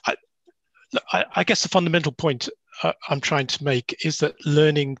 I guess the fundamental point I'm trying to make is that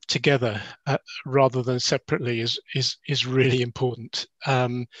learning together rather than separately is really important.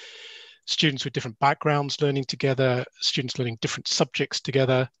 Students with different backgrounds learning together, students learning different subjects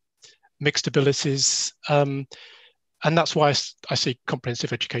together, mixed abilities. And that's why I see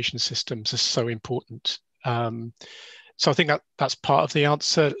comprehensive education systems as so important. So I think that's part of the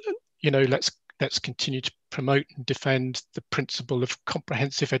answer. Let's continue to promote and defend the principle of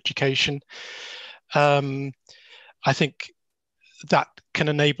comprehensive education. I think that can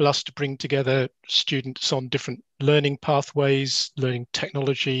enable us to bring together students on different learning pathways, learning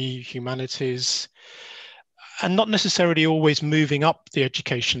technology, humanities, and not necessarily always moving up the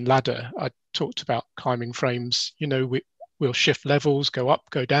education ladder. I talked about climbing frames. We'll shift levels, go up,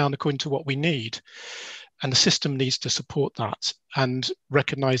 go down according to what we need. And the system needs to support that and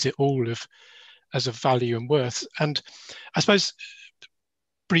recognize it all as of value and worth. And I suppose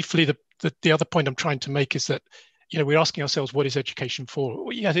briefly, the other point I'm trying to make is that, you know, we're asking ourselves, what is education for?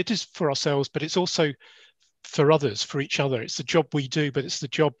 Well, yeah, it is for ourselves, but it's also for others, for each other. It's the job we do, but it's the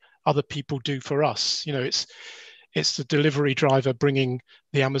job other people do for us. You know, it's the delivery driver bringing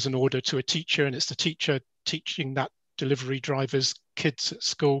the Amazon order to a teacher, and it's the teacher teaching that delivery driver's kids at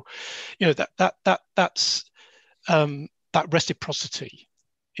school. You know, that's that reciprocity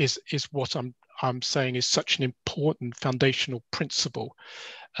is what I'm saying is such an important foundational principle.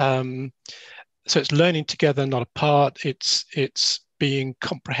 So it's learning together, not apart. It's being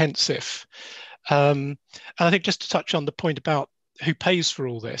comprehensive. And I think just to touch on the point about who pays for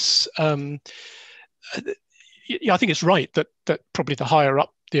all this, yeah, I think it's right that probably the higher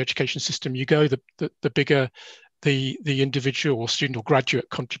up the education system you go, the bigger the individual or student or graduate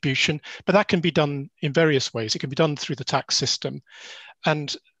contribution. But that can be done in various ways. It can be done through the tax system.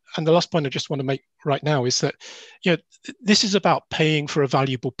 And the last point I just want to make right now is that, you know, this is about paying for a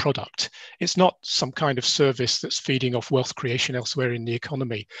valuable product. It's not some kind of service that's feeding off wealth creation elsewhere in the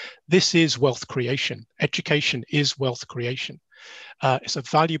economy. This is wealth creation. Education is wealth creation. It's a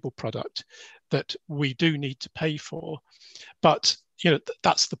valuable product that we do need to pay for. But, you know,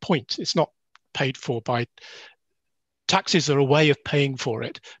 that's the point. It's not paid for by taxes are a way of paying for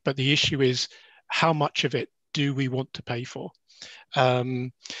it. But the issue is, how much of it do we want to pay for?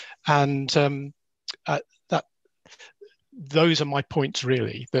 Those are my points,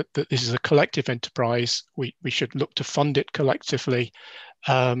 really, that this is a collective enterprise. We should look to fund it collectively,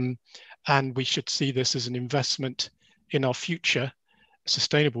 and we should see this as an investment in our future, a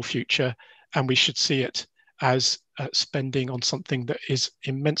sustainable future, and we should see it as spending on something that is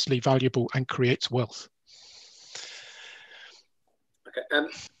immensely valuable and creates wealth. Okay.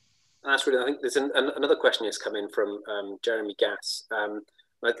 That's really, I think there's another question that's come in from Jeremy Gass. I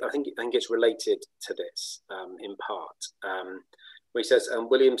think it's related to this in part, where he says,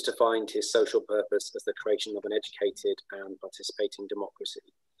 Williams defined his social purpose as the creation of an educated and participating democracy.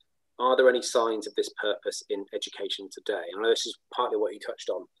 Are there any signs of this purpose in education today? I know this is partly what you touched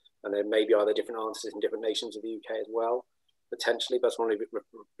on, and then maybe are there different answers in different nations of the UK as well, potentially, but I was wondering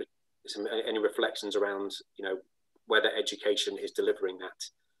any reflections around, you know, whether education is delivering that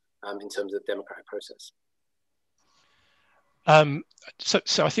in terms of the democratic process.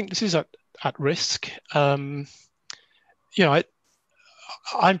 So I think this is at risk. You know,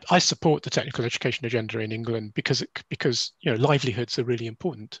 I support the technical education agenda in England because you know, livelihoods are really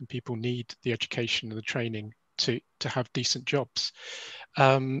important, and people need the education and the training to have decent jobs,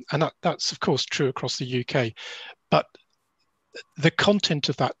 and that's of course true across the UK. But the content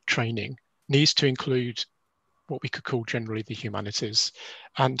of that training needs to include what we could call generally the humanities,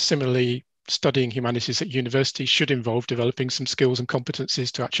 and similarly, studying humanities at university should involve developing some skills and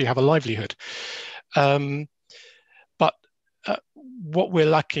competencies to actually have a livelihood. But what we're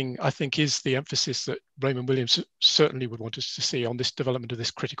lacking, I think, is the emphasis that Raymond Williams certainly would want us to see on this development of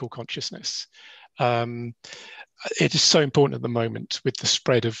this critical consciousness. It is so important at the moment with the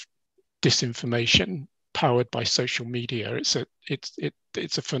spread of disinformation powered by social media. It's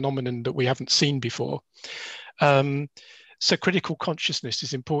a phenomenon that we haven't seen before. So critical consciousness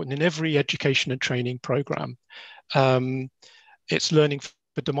is important in every education and training program. It's learning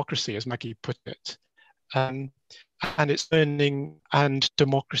for democracy, as Maggie put it. And it's learning and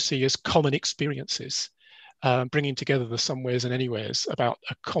democracy as common experiences, bringing together the somewheres and anywheres about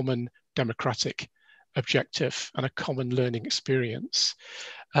a common democratic objective and a common learning experience.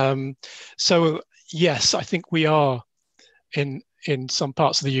 So yes, I think we are in some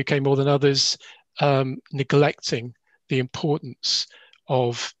parts of the UK more than others neglecting the importance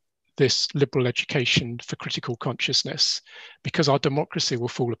of this liberal education for critical consciousness, because our democracy will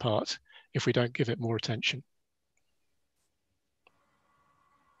fall apart if we don't give it more attention.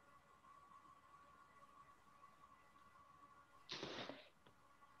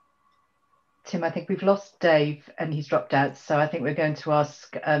 Tim, I think we've lost Dave and he's dropped out, so I think we're going to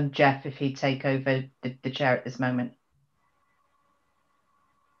ask Jeff if he'd take over the chair at this moment.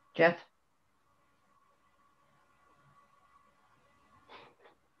 Jeff?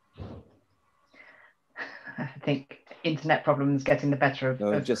 I think internet problems getting the better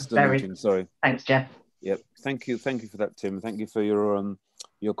of just very... mentioning, sorry. Thanks, Jeff. Yep, thank you for that, Tim. Thank you for your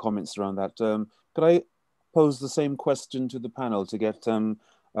comments around that. Could I pose the same question to the panel to get an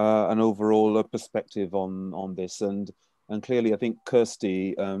overall perspective on this? And clearly, I think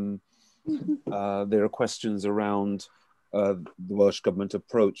Kirsty, there are questions around the Welsh Government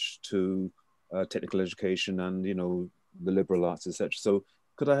approach to technical education and, you know, the liberal arts, etc. So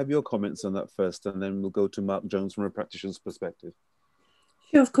could I have your comments on that first, and then we'll go to Mark Jones from a practitioner's perspective?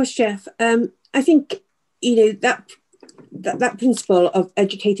 Sure, of course, Jeff. I think, you know, that that principle of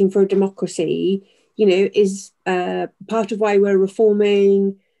educating for a democracy, is part of why we're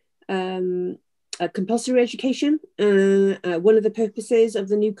reforming compulsory education. One of the purposes of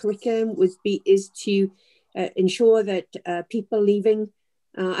the new curriculum is to ensure that people leaving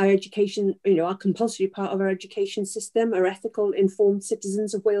our education, our compulsory part of our education system, are ethical, informed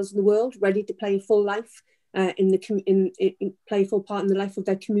citizens of Wales and the world, ready to play a full life play a full part in the life of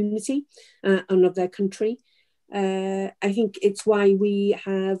their community and of their country. I think it's why we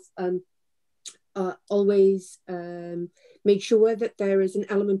have always made sure that there is an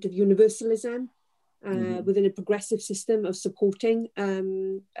element of universalism within a progressive system of supporting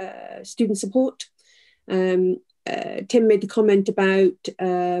student support. Tim made the comment about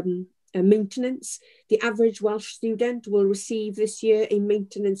maintenance. The average Welsh student will receive this year a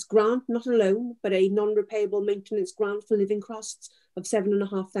maintenance grant, not a loan, but a non-repayable maintenance grant for living costs of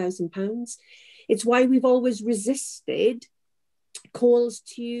 £7,500. It's why we've always resisted calls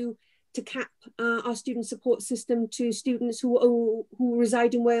to cap our student support system to students who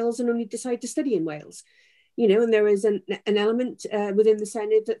reside in Wales and only decide to study in Wales. And there is an element within the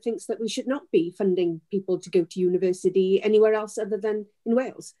Senedd that thinks that we should not be funding people to go to university anywhere else other than in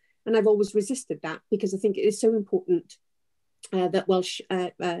Wales. And I've always resisted that because I think it is so important that Welsh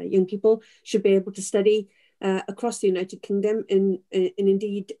young people should be able to study across the United Kingdom and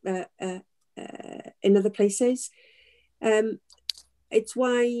indeed in other places. It's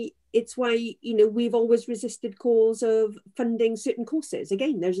why we've always resisted calls of funding certain courses.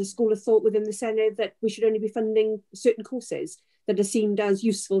 Again, there's a school of thought within the Senedd that we should only be funding certain courses that are seen as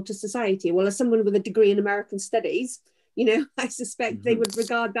useful to society. Well, as someone with a degree in American studies, I suspect they would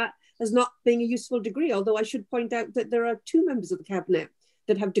regard that as not being a useful degree, although I should point out that there are 2 members of the cabinet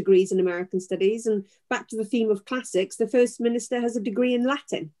that have degrees in American studies. And back to the theme of classics, the First Minister has a degree in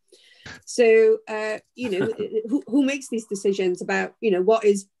Latin. So, who makes these decisions about,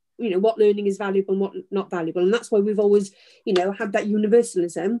 what learning is valuable and what not valuable? And that's why we've always, had that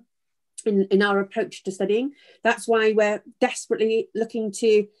universalism in our approach to studying. That's why we're desperately looking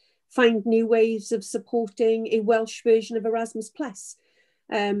to find new ways of supporting a Welsh version of Erasmus+.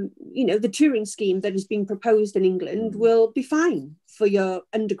 The Turing scheme that is being proposed in England will be fine for your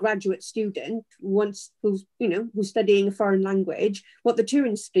undergraduate student who's studying a foreign language. What the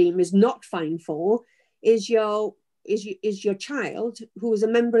Turing scheme is not fine for is your child who is a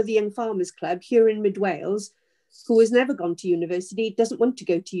member of the Young Farmers Club here in Mid Wales, who has never gone to university, doesn't want to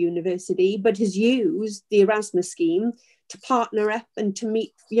go to university, but has used the Erasmus scheme to partner up and to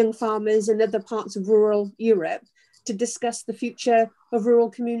meet young farmers in other parts of rural Europe to discuss the future of rural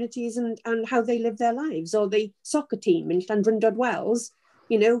communities and how they live their lives. Or the soccer team in Llanrindod, Wales,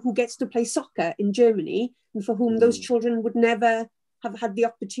 who gets to play soccer in Germany and for whom those children would never have had the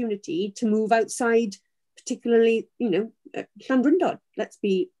opportunity to move outside, particularly, Llanrindod, let's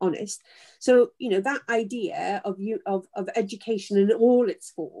be honest. So, that idea of education in all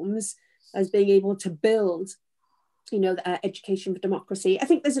its forms as being able to build, education for democracy, I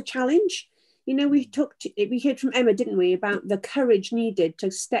think there's a challenge. We heard from Emma, didn't we, about the courage needed to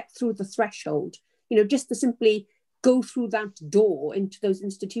step through the threshold, just to simply go through that door into those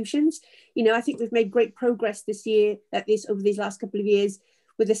institutions. I think we've made great progress this year over these last couple of years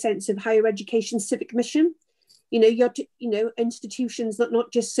with a sense of higher education civic mission. Institutions that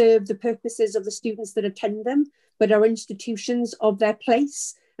not just serve the purposes of the students that attend them, but are institutions of their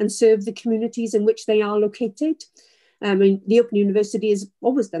place and serve the communities in which they are located. The Open University has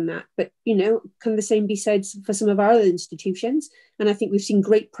always done that, but, can the same be said for some of our other institutions? And I think we've seen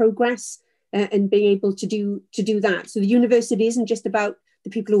great progress in being able to do that. So the university isn't just about the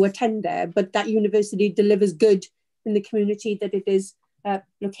people who attend there, but that university delivers good in the community that it is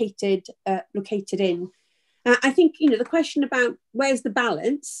located in. I think, the question about where's the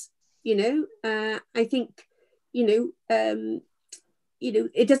balance, I think,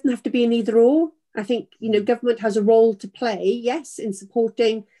 it doesn't have to be an either or. I think, government has a role to play, yes, in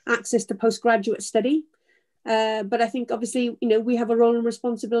supporting access to postgraduate study. But I think, obviously, we have a role and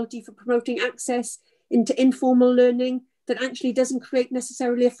responsibility for promoting access into informal learning that actually doesn't create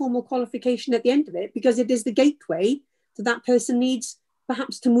necessarily a formal qualification at the end of it, because it is the gateway that person needs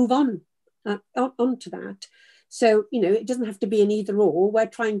perhaps to move on to that. So, it doesn't have to be an either or. We're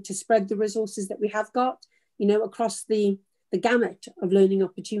trying to spread the resources that we have got, across the gamut of learning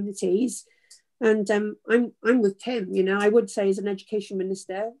opportunities. And I'm with Tim, I would say as an education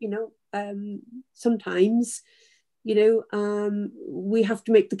minister, sometimes, we have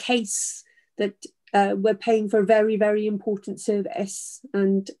to make the case that we're paying for a very, very important service,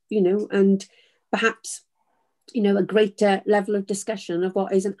 and, and perhaps you know, a greater level of discussion of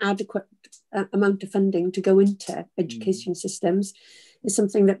what is an adequate amount of funding to go into education systems is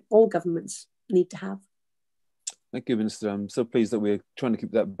something that all governments need to have. Thank you, Minister. I'm so pleased that we're trying to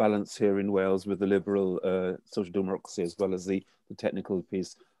keep that balance here in Wales with the liberal social democracy as well as the technical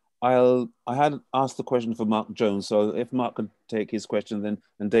piece. I had asked the question for Mark Jones, so if Mark could take his question, then,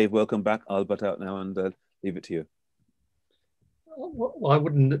 and Dave, welcome back. I'll butt out now and leave it to you. Well, I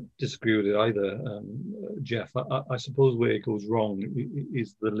wouldn't disagree with it either, Jeff. I suppose where it goes wrong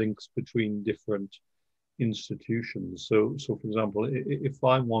is the links between different institutions. So for example, if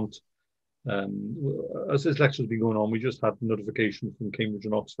I want, as this lecture's been going on, we just had notification from Cambridge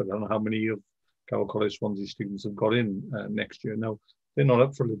and Oxford on how many of Gower College Swansea students have got in next year. Now, they're not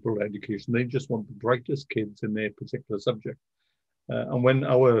up for liberal education. They just want the brightest kids in their particular subject. And when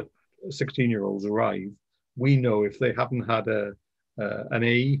our 16-year-olds arrive, we know if they haven't had an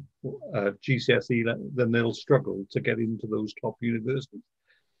A GCSE, then they'll struggle to get into those top universities.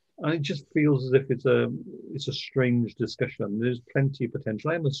 And it just feels as if it's a strange discussion. There's plenty of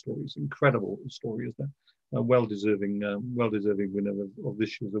potential. Emma's story is incredible story, isn't it? Well-deserving winner of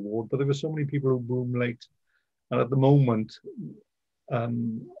this year's award. But there were so many people who bloom late. And at the moment,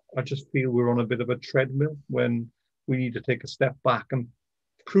 I just feel we're on a bit of a treadmill when we need to take a step back. And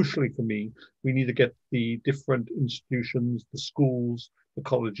crucially for me, we need to get the different institutions, the schools, the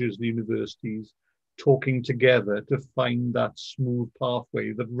colleges, the universities, talking together to find that smooth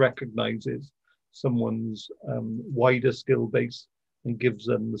pathway that recognizes someone's wider skill base and gives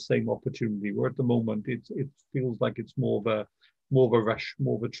them the same opportunity. Where at the moment, it feels like it's more of a rush,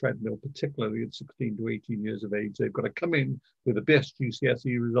 more of a treadmill, particularly at 16 to 18 years of age. They've got to come in with the best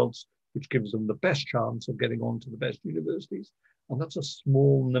GCSE results, which gives them the best chance of getting on to the best universities. And that's a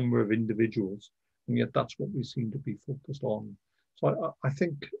small number of individuals, and yet that's what we seem to be focused on. So I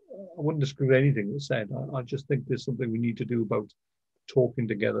think I wouldn't disagree with anything that's said. I just think there's something we need to do about talking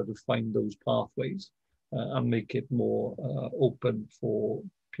together to find those pathways and make it more open for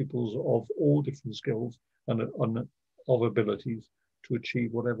pupils of all different skills and of abilities to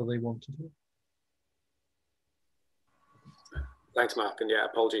achieve whatever they want to do. Thanks, Mark. And yeah,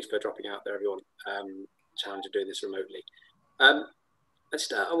 apologies for dropping out there, everyone. Challenge of doing this remotely. I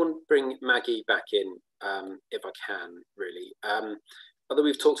want to bring Maggie back in, if I can, really. Although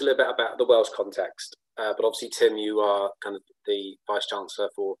we've talked a little bit about the Welsh context, but obviously, Tim, you are kind of the Vice-Chancellor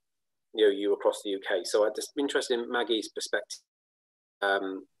for you across the UK. So I'd just be interested in Maggie's perspective,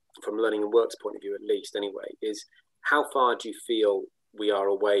 from learning and work's point of view, at least anyway, is how far do you feel we are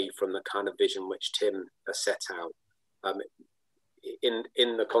away from the kind of vision which Tim has set out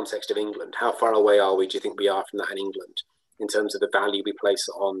in the context of England? How far away are we, do you think we are from that in England, in terms of the value we place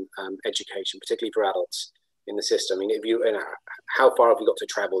on education, particularly for adults in the system? I mean, how far have we got to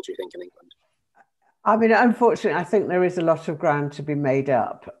travel, do you think, in England? I mean, unfortunately, I think there is a lot of ground to be made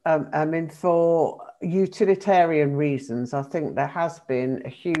up. I mean, for utilitarian reasons, I think there has been a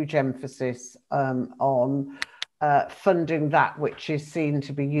huge emphasis on funding that which is seen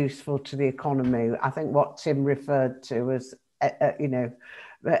to be useful to the economy. I think what Tim referred to as,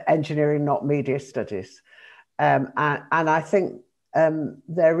 engineering, not media studies. And I think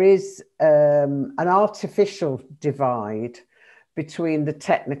there is an artificial divide between the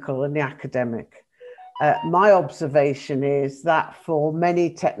technical and the academic. My observation is that for many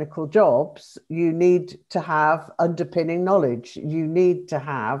technical jobs, you need to have underpinning knowledge. You need to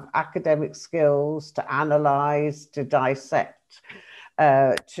have academic skills to analyze, to dissect,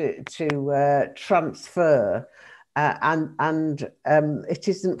 to transfer. And it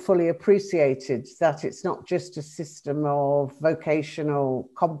isn't fully appreciated that it's not just a system of vocational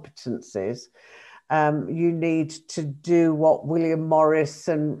competencies. You need to do what William Morris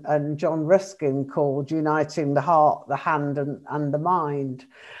and John Ruskin called uniting the heart, the hand, and the mind.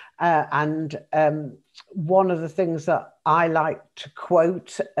 One of the things that I like to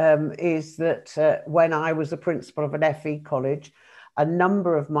quote is that when I was a principal of an FE college, a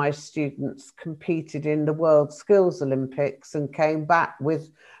number of my students competed in the World Skills Olympics and came back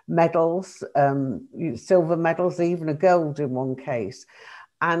with medals, silver medals, even a gold in one case.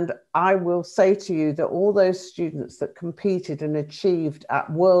 And I will say to you that all those students that competed and achieved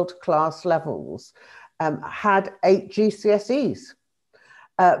at world-class levels had 8 GCSEs.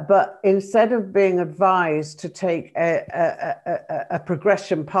 But instead of being advised to take a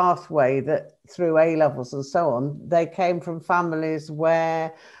progression pathway that through A-levels and so on, they came from families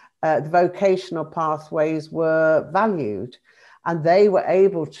where the vocational pathways were valued. And they were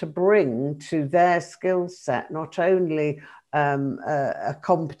able to bring to their skill set not only a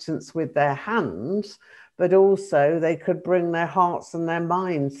competence with their hands, but also they could bring their hearts and their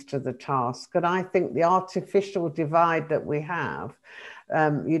minds to the task. And I think the artificial divide that we have,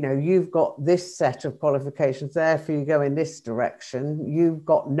 you know, you've got this set of qualifications, therefore you go in this direction. You've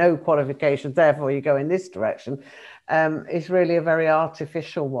got no qualifications, therefore you go in this direction, is really a very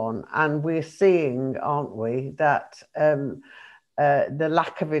artificial one. And we're seeing, aren't we, that the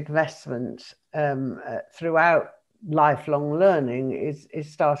lack of investment throughout lifelong learning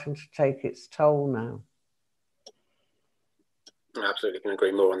is starting to take its toll now. I absolutely can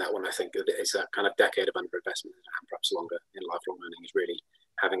agree more on that one. I think that it's a kind of decade of underinvestment and perhaps longer in lifelong learning is really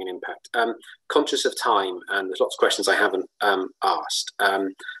having an impact. Conscious of time, and there's lots of questions I haven't asked.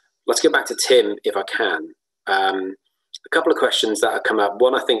 Let's get back to Tim if I can. A couple of questions that have come up.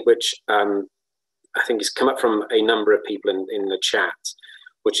 One, I think, which I think has come up from a number of people in the chat,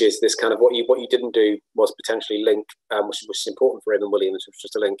 which is this kind of what you didn't do was potentially link, which is important for Raymond Williams, which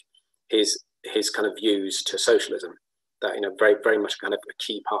was to link his kind of views to socialism. That, you know, very, very much kind of a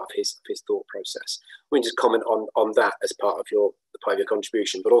key part of his thought process. We can just comment on that as part of your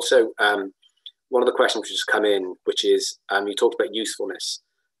contribution, but also one of the questions which has come in, which is you talked about usefulness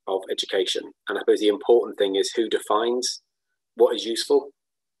of education, and I suppose the important thing is who defines what is useful.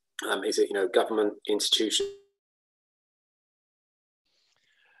 Is it, you know, government, institution?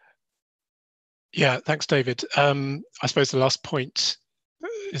 Yeah, thanks, David. I suppose the last point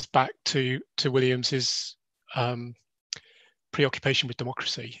is back to Williams's preoccupation with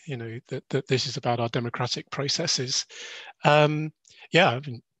democracy. You know, that this is about our democratic processes. Yeah, I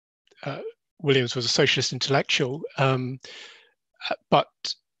mean, Williams was a socialist intellectual, but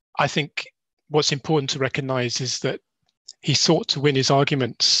I think what's important to recognise is that he sought to win his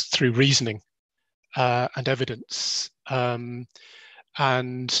arguments through reasoning and evidence, and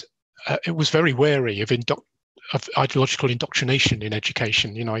it was very wary of ideological indoctrination in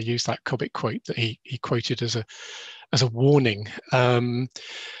education. You know, I use that Cobbett quote that he quoted as a warning.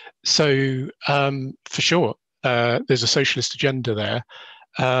 So for sure, there's a socialist agenda there,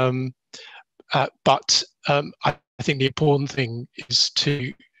 but I think the important thing is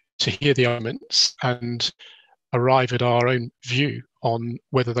to hear the arguments and arrive at our own view on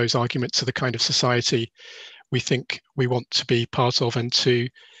whether those arguments are the kind of society we think we want to be part of and to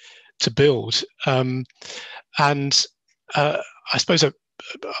build. And I suppose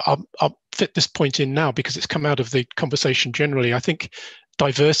I'll fit this point in now because it's come out of the conversation generally. I think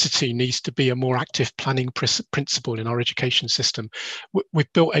diversity needs to be a more active planning principle in our education system.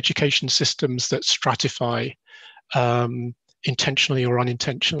 We've built education systems that stratify intentionally or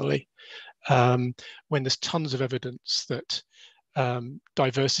unintentionally, when there's tons of evidence that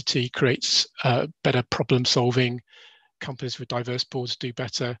diversity creates better problem solving. Companies with diverse boards do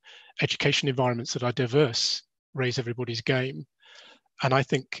better. Education environments that are diverse raise everybody's game. And I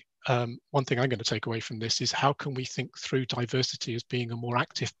think one thing I'm going to take away from this is how can we think through diversity as being a more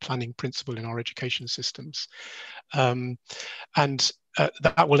active planning principle in our education systems? And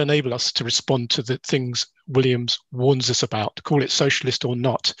that will enable us to respond to the things Williams warns us about, call it socialist or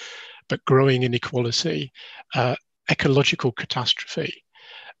not, but growing inequality, ecological catastrophe,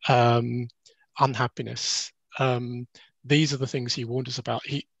 unhappiness. These are the things he warned us about.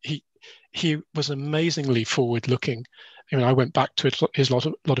 He was amazingly forward-looking. I mean, I went back to a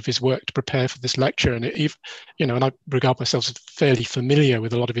lot of his work to prepare for this lecture, and and I regard myself as fairly familiar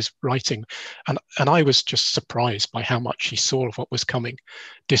with a lot of his writing, and I was just surprised by how much he saw of what was coming: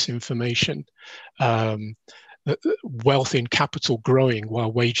 disinformation, wealth in capital growing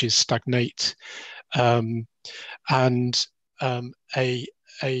while wages stagnate, and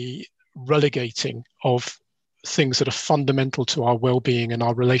a relegating of things that are fundamental to our well-being and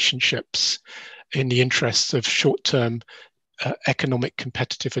our relationships in the interests of short-term economic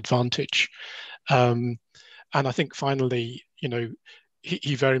competitive advantage. And I think finally, you know,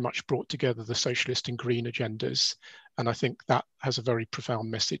 he very much brought together the socialist and green agendas. And I think that has a very profound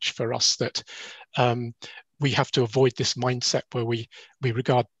message for us that we have to avoid this mindset where we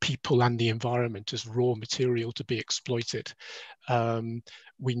regard people and the environment as raw material to be exploited.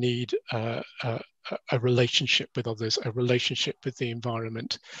 We need a relationship with others, a relationship with the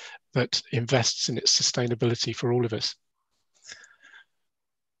environment that invests in its sustainability for all of us.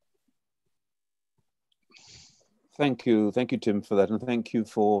 Thank you, Tim, for that, and thank you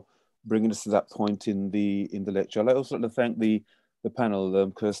for bringing us to that point in the lecture. I'd also like to thank the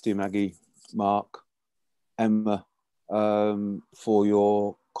panel, Kirsty, Maggie, Mark, Emma, for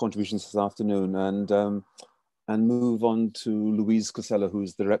your contributions this afternoon, and move on to Louise Cosella,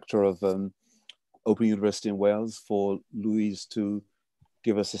 who's the Director of Open University in Wales, for Louise to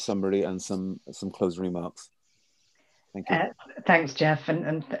give us a summary and some closing remarks. Thank you. Thanks, Jeff,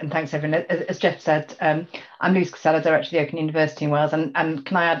 and thanks, everyone. As Jeff said, I'm Louise Casella, Director of the Open University in Wales, and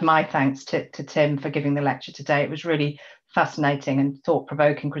can I add my thanks to Tim for giving the lecture today. It was really fascinating and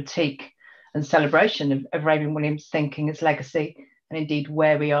thought-provoking critique and celebration of Raymond Williams' thinking, his legacy, and indeed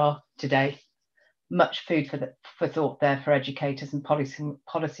where we are today. Much food for thought there for educators and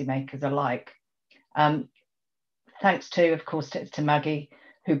policymakers alike. Thanks to, of course, to Maggie,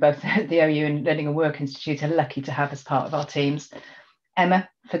 who both the OU and Learning and Work Institute are lucky to have as part of our teams. Emma,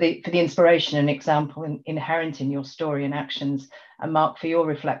 for the inspiration and example inherent in your story and actions, and Mark, for your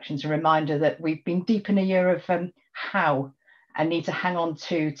reflections, a reminder that we've been deep in a year of how, and need to hang on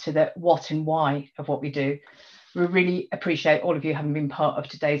to the what and why of what we do. We really appreciate all of you having been part of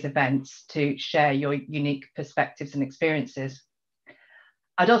today's events to share your unique perspectives and experiences.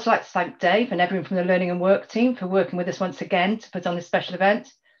 I'd also like to thank Dave and everyone from the Learning and Work team for working with us once again to put on this special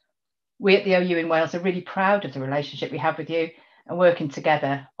event. We at the OU in Wales are really proud of the relationship we have with you, and working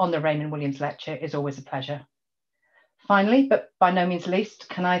together on the Raymond Williams lecture is always a pleasure. Finally, but by no means least,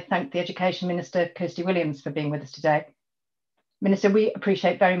 can I thank the Education Minister, Kirsty Williams, for being with us today. Minister, we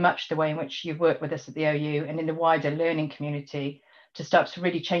appreciate very much the way in which you've worked with us at the OU and in the wider learning community to start to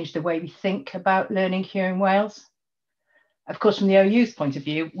really change the way we think about learning here in Wales. Of course, from the OU's point of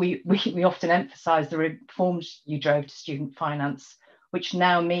view, we often emphasise the reforms you drove to student finance, which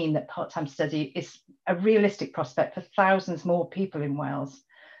now mean that part-time study is a realistic prospect for thousands more people in Wales.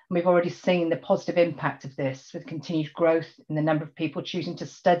 And we've already seen the positive impact of this with continued growth in the number of people choosing to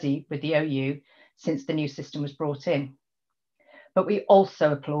study with the OU since the new system was brought in. But we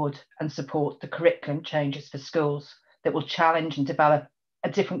also applaud and support the curriculum changes for schools that will challenge and develop a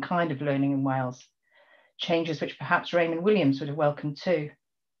different kind of learning in Wales. Changes which perhaps Raymond Williams would have welcomed too,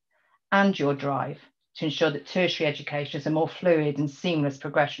 and your drive to ensure that tertiary education is a more fluid and seamless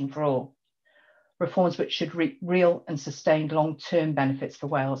progression for all. Reforms which should reap real and sustained long-term benefits for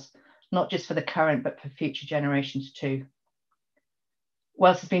Wales, not just for the current, but for future generations too.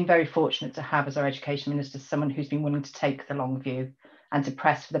 Wales has been very fortunate to have as our Education Minister someone who's been willing to take the long view and to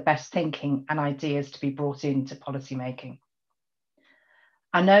press for the best thinking and ideas to be brought into policy making.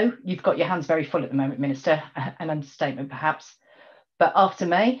 I know you've got your hands very full at the moment, Minister, an understatement perhaps, but after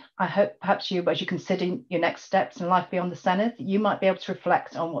May, I hope perhaps you, as you consider your next steps in life beyond the Senedd, you might be able to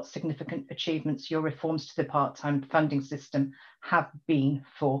reflect on what significant achievements your reforms to the part-time funding system have been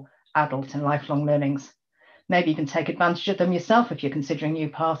for adult and lifelong learnings. Maybe you can take advantage of them yourself if you're considering new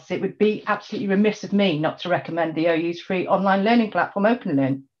paths. It would be absolutely remiss of me not to recommend the OU's free online learning platform,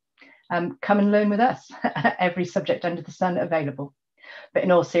 OpenLearn. Come and learn with us, every subject under the sun available. But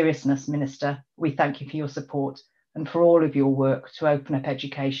in all seriousness, Minister, we thank you for your support and for all of your work to open up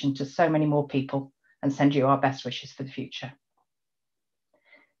education to so many more people and send you our best wishes for the future.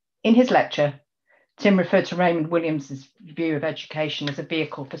 In his lecture, Tim referred to Raymond Williams' view of education as a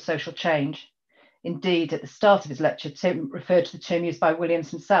vehicle for social change. Indeed, at the start of his lecture, Tim referred to the term used by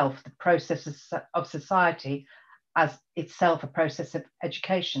Williams himself, the process of society, as itself a process of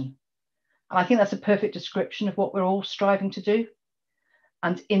education. And I think that's a perfect description of what we're all striving to do.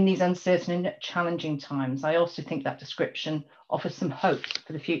 And in these uncertain and challenging times, I also think that description offers some hope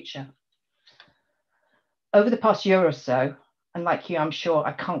for the future. Over the past year or so, and like you, I'm sure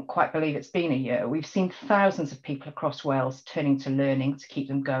I can't quite believe it's been a year, we've seen thousands of people across Wales turning to learning to keep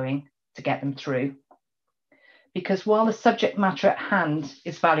them going, to get them through. Because while the subject matter at hand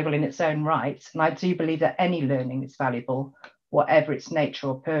is valuable in its own right, and I do believe that any learning is valuable, whatever its nature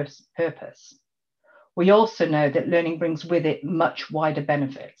or purpose, we also know that learning brings with it much wider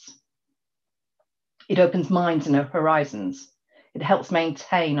benefits. It opens minds and horizons. It helps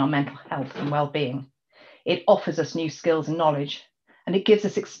maintain our mental health and well-being. It offers us new skills and knowledge, and it gives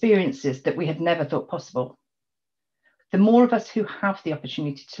us experiences that we had never thought possible. The more of us who have the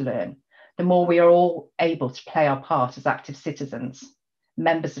opportunity to learn, the more we are all able to play our part as active citizens,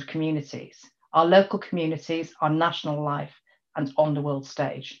 members of communities, our local communities, our national life, and on the world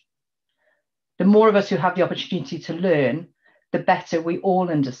stage. The more of us who have the opportunity to learn, the better we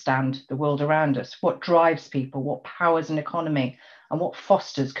all understand the world around us, what drives people, what powers an economy, and what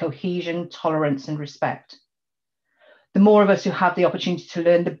fosters cohesion, tolerance, and respect. The more of us who have the opportunity to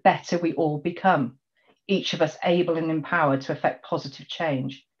learn, the better we all become, each of us able and empowered to effect positive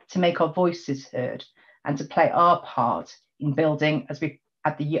change, to make our voices heard, and to play our part in building, as we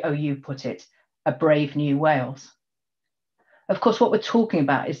at the OU put it, a brave new Wales. Of course, what we're talking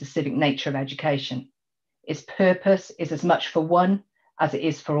about is the civic nature of education. Its purpose is as much for one as it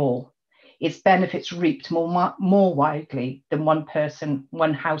is for all. Its benefits reaped more widely than one person,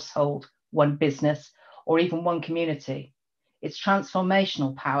 one household, one business, or even one community. Its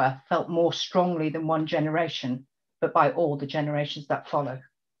transformational power felt more strongly than one generation, but by all the generations that follow.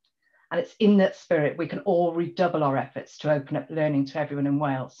 And it's in that spirit we can all redouble our efforts to open up learning to everyone in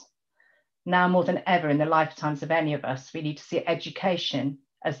Wales. Now more than ever in the lifetimes of any of us, we need to see education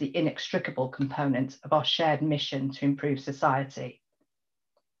as the inextricable component of our shared mission to improve society.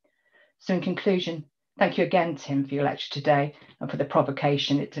 So in conclusion, thank you again, Tim, for your lecture today and for the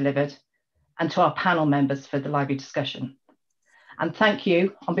provocation it delivered, and to our panel members for the lively discussion. And thank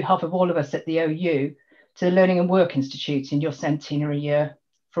you, on behalf of all of us at the OU, to the Learning and Work Institute in your centenary year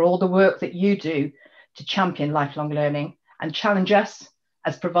for all the work that you do to champion lifelong learning and challenge us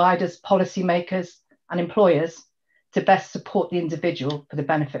as providers, policymakers and employers to best support the individual for the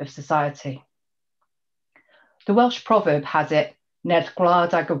benefit of society. The Welsh proverb has it, "Nerth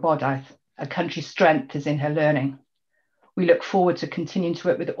gwlad a gwybodaeth," a country's strength is in her learning. We look forward to continuing to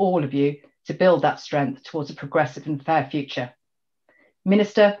work with all of you to build that strength towards a progressive and fair future.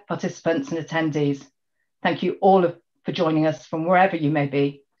 Minister, participants and attendees, thank you all for joining us from wherever you may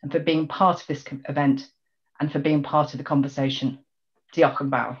be and for being part of this event and for being part of the conversation. Diolch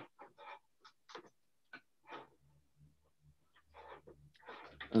yn fawr.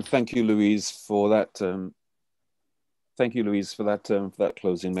 And thank you, Louise, for that. Thank you, Louise, for that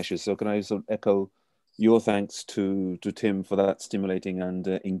closing message. So can I also echo your thanks to Tim for that stimulating and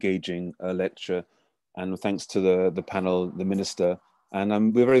engaging lecture, and thanks to the panel, the minister.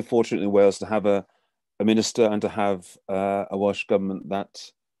 And we're very fortunate in Wales to have a minister and to have a Welsh government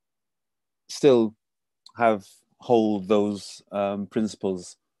that still hold those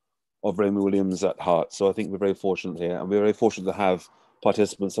principles of Raymond Williams at heart. So I think we're very fortunate here, and we're very fortunate to have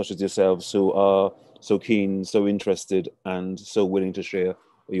participants such as yourselves who are so keen, so interested, and so willing to share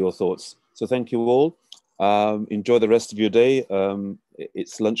your thoughts. So thank you all. Enjoy the rest of your day.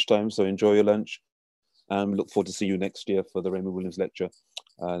 It's lunchtime, so enjoy your lunch. And we look forward to see you next year for the Raymond Williams lecture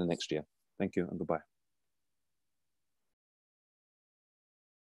next year. Thank you and goodbye.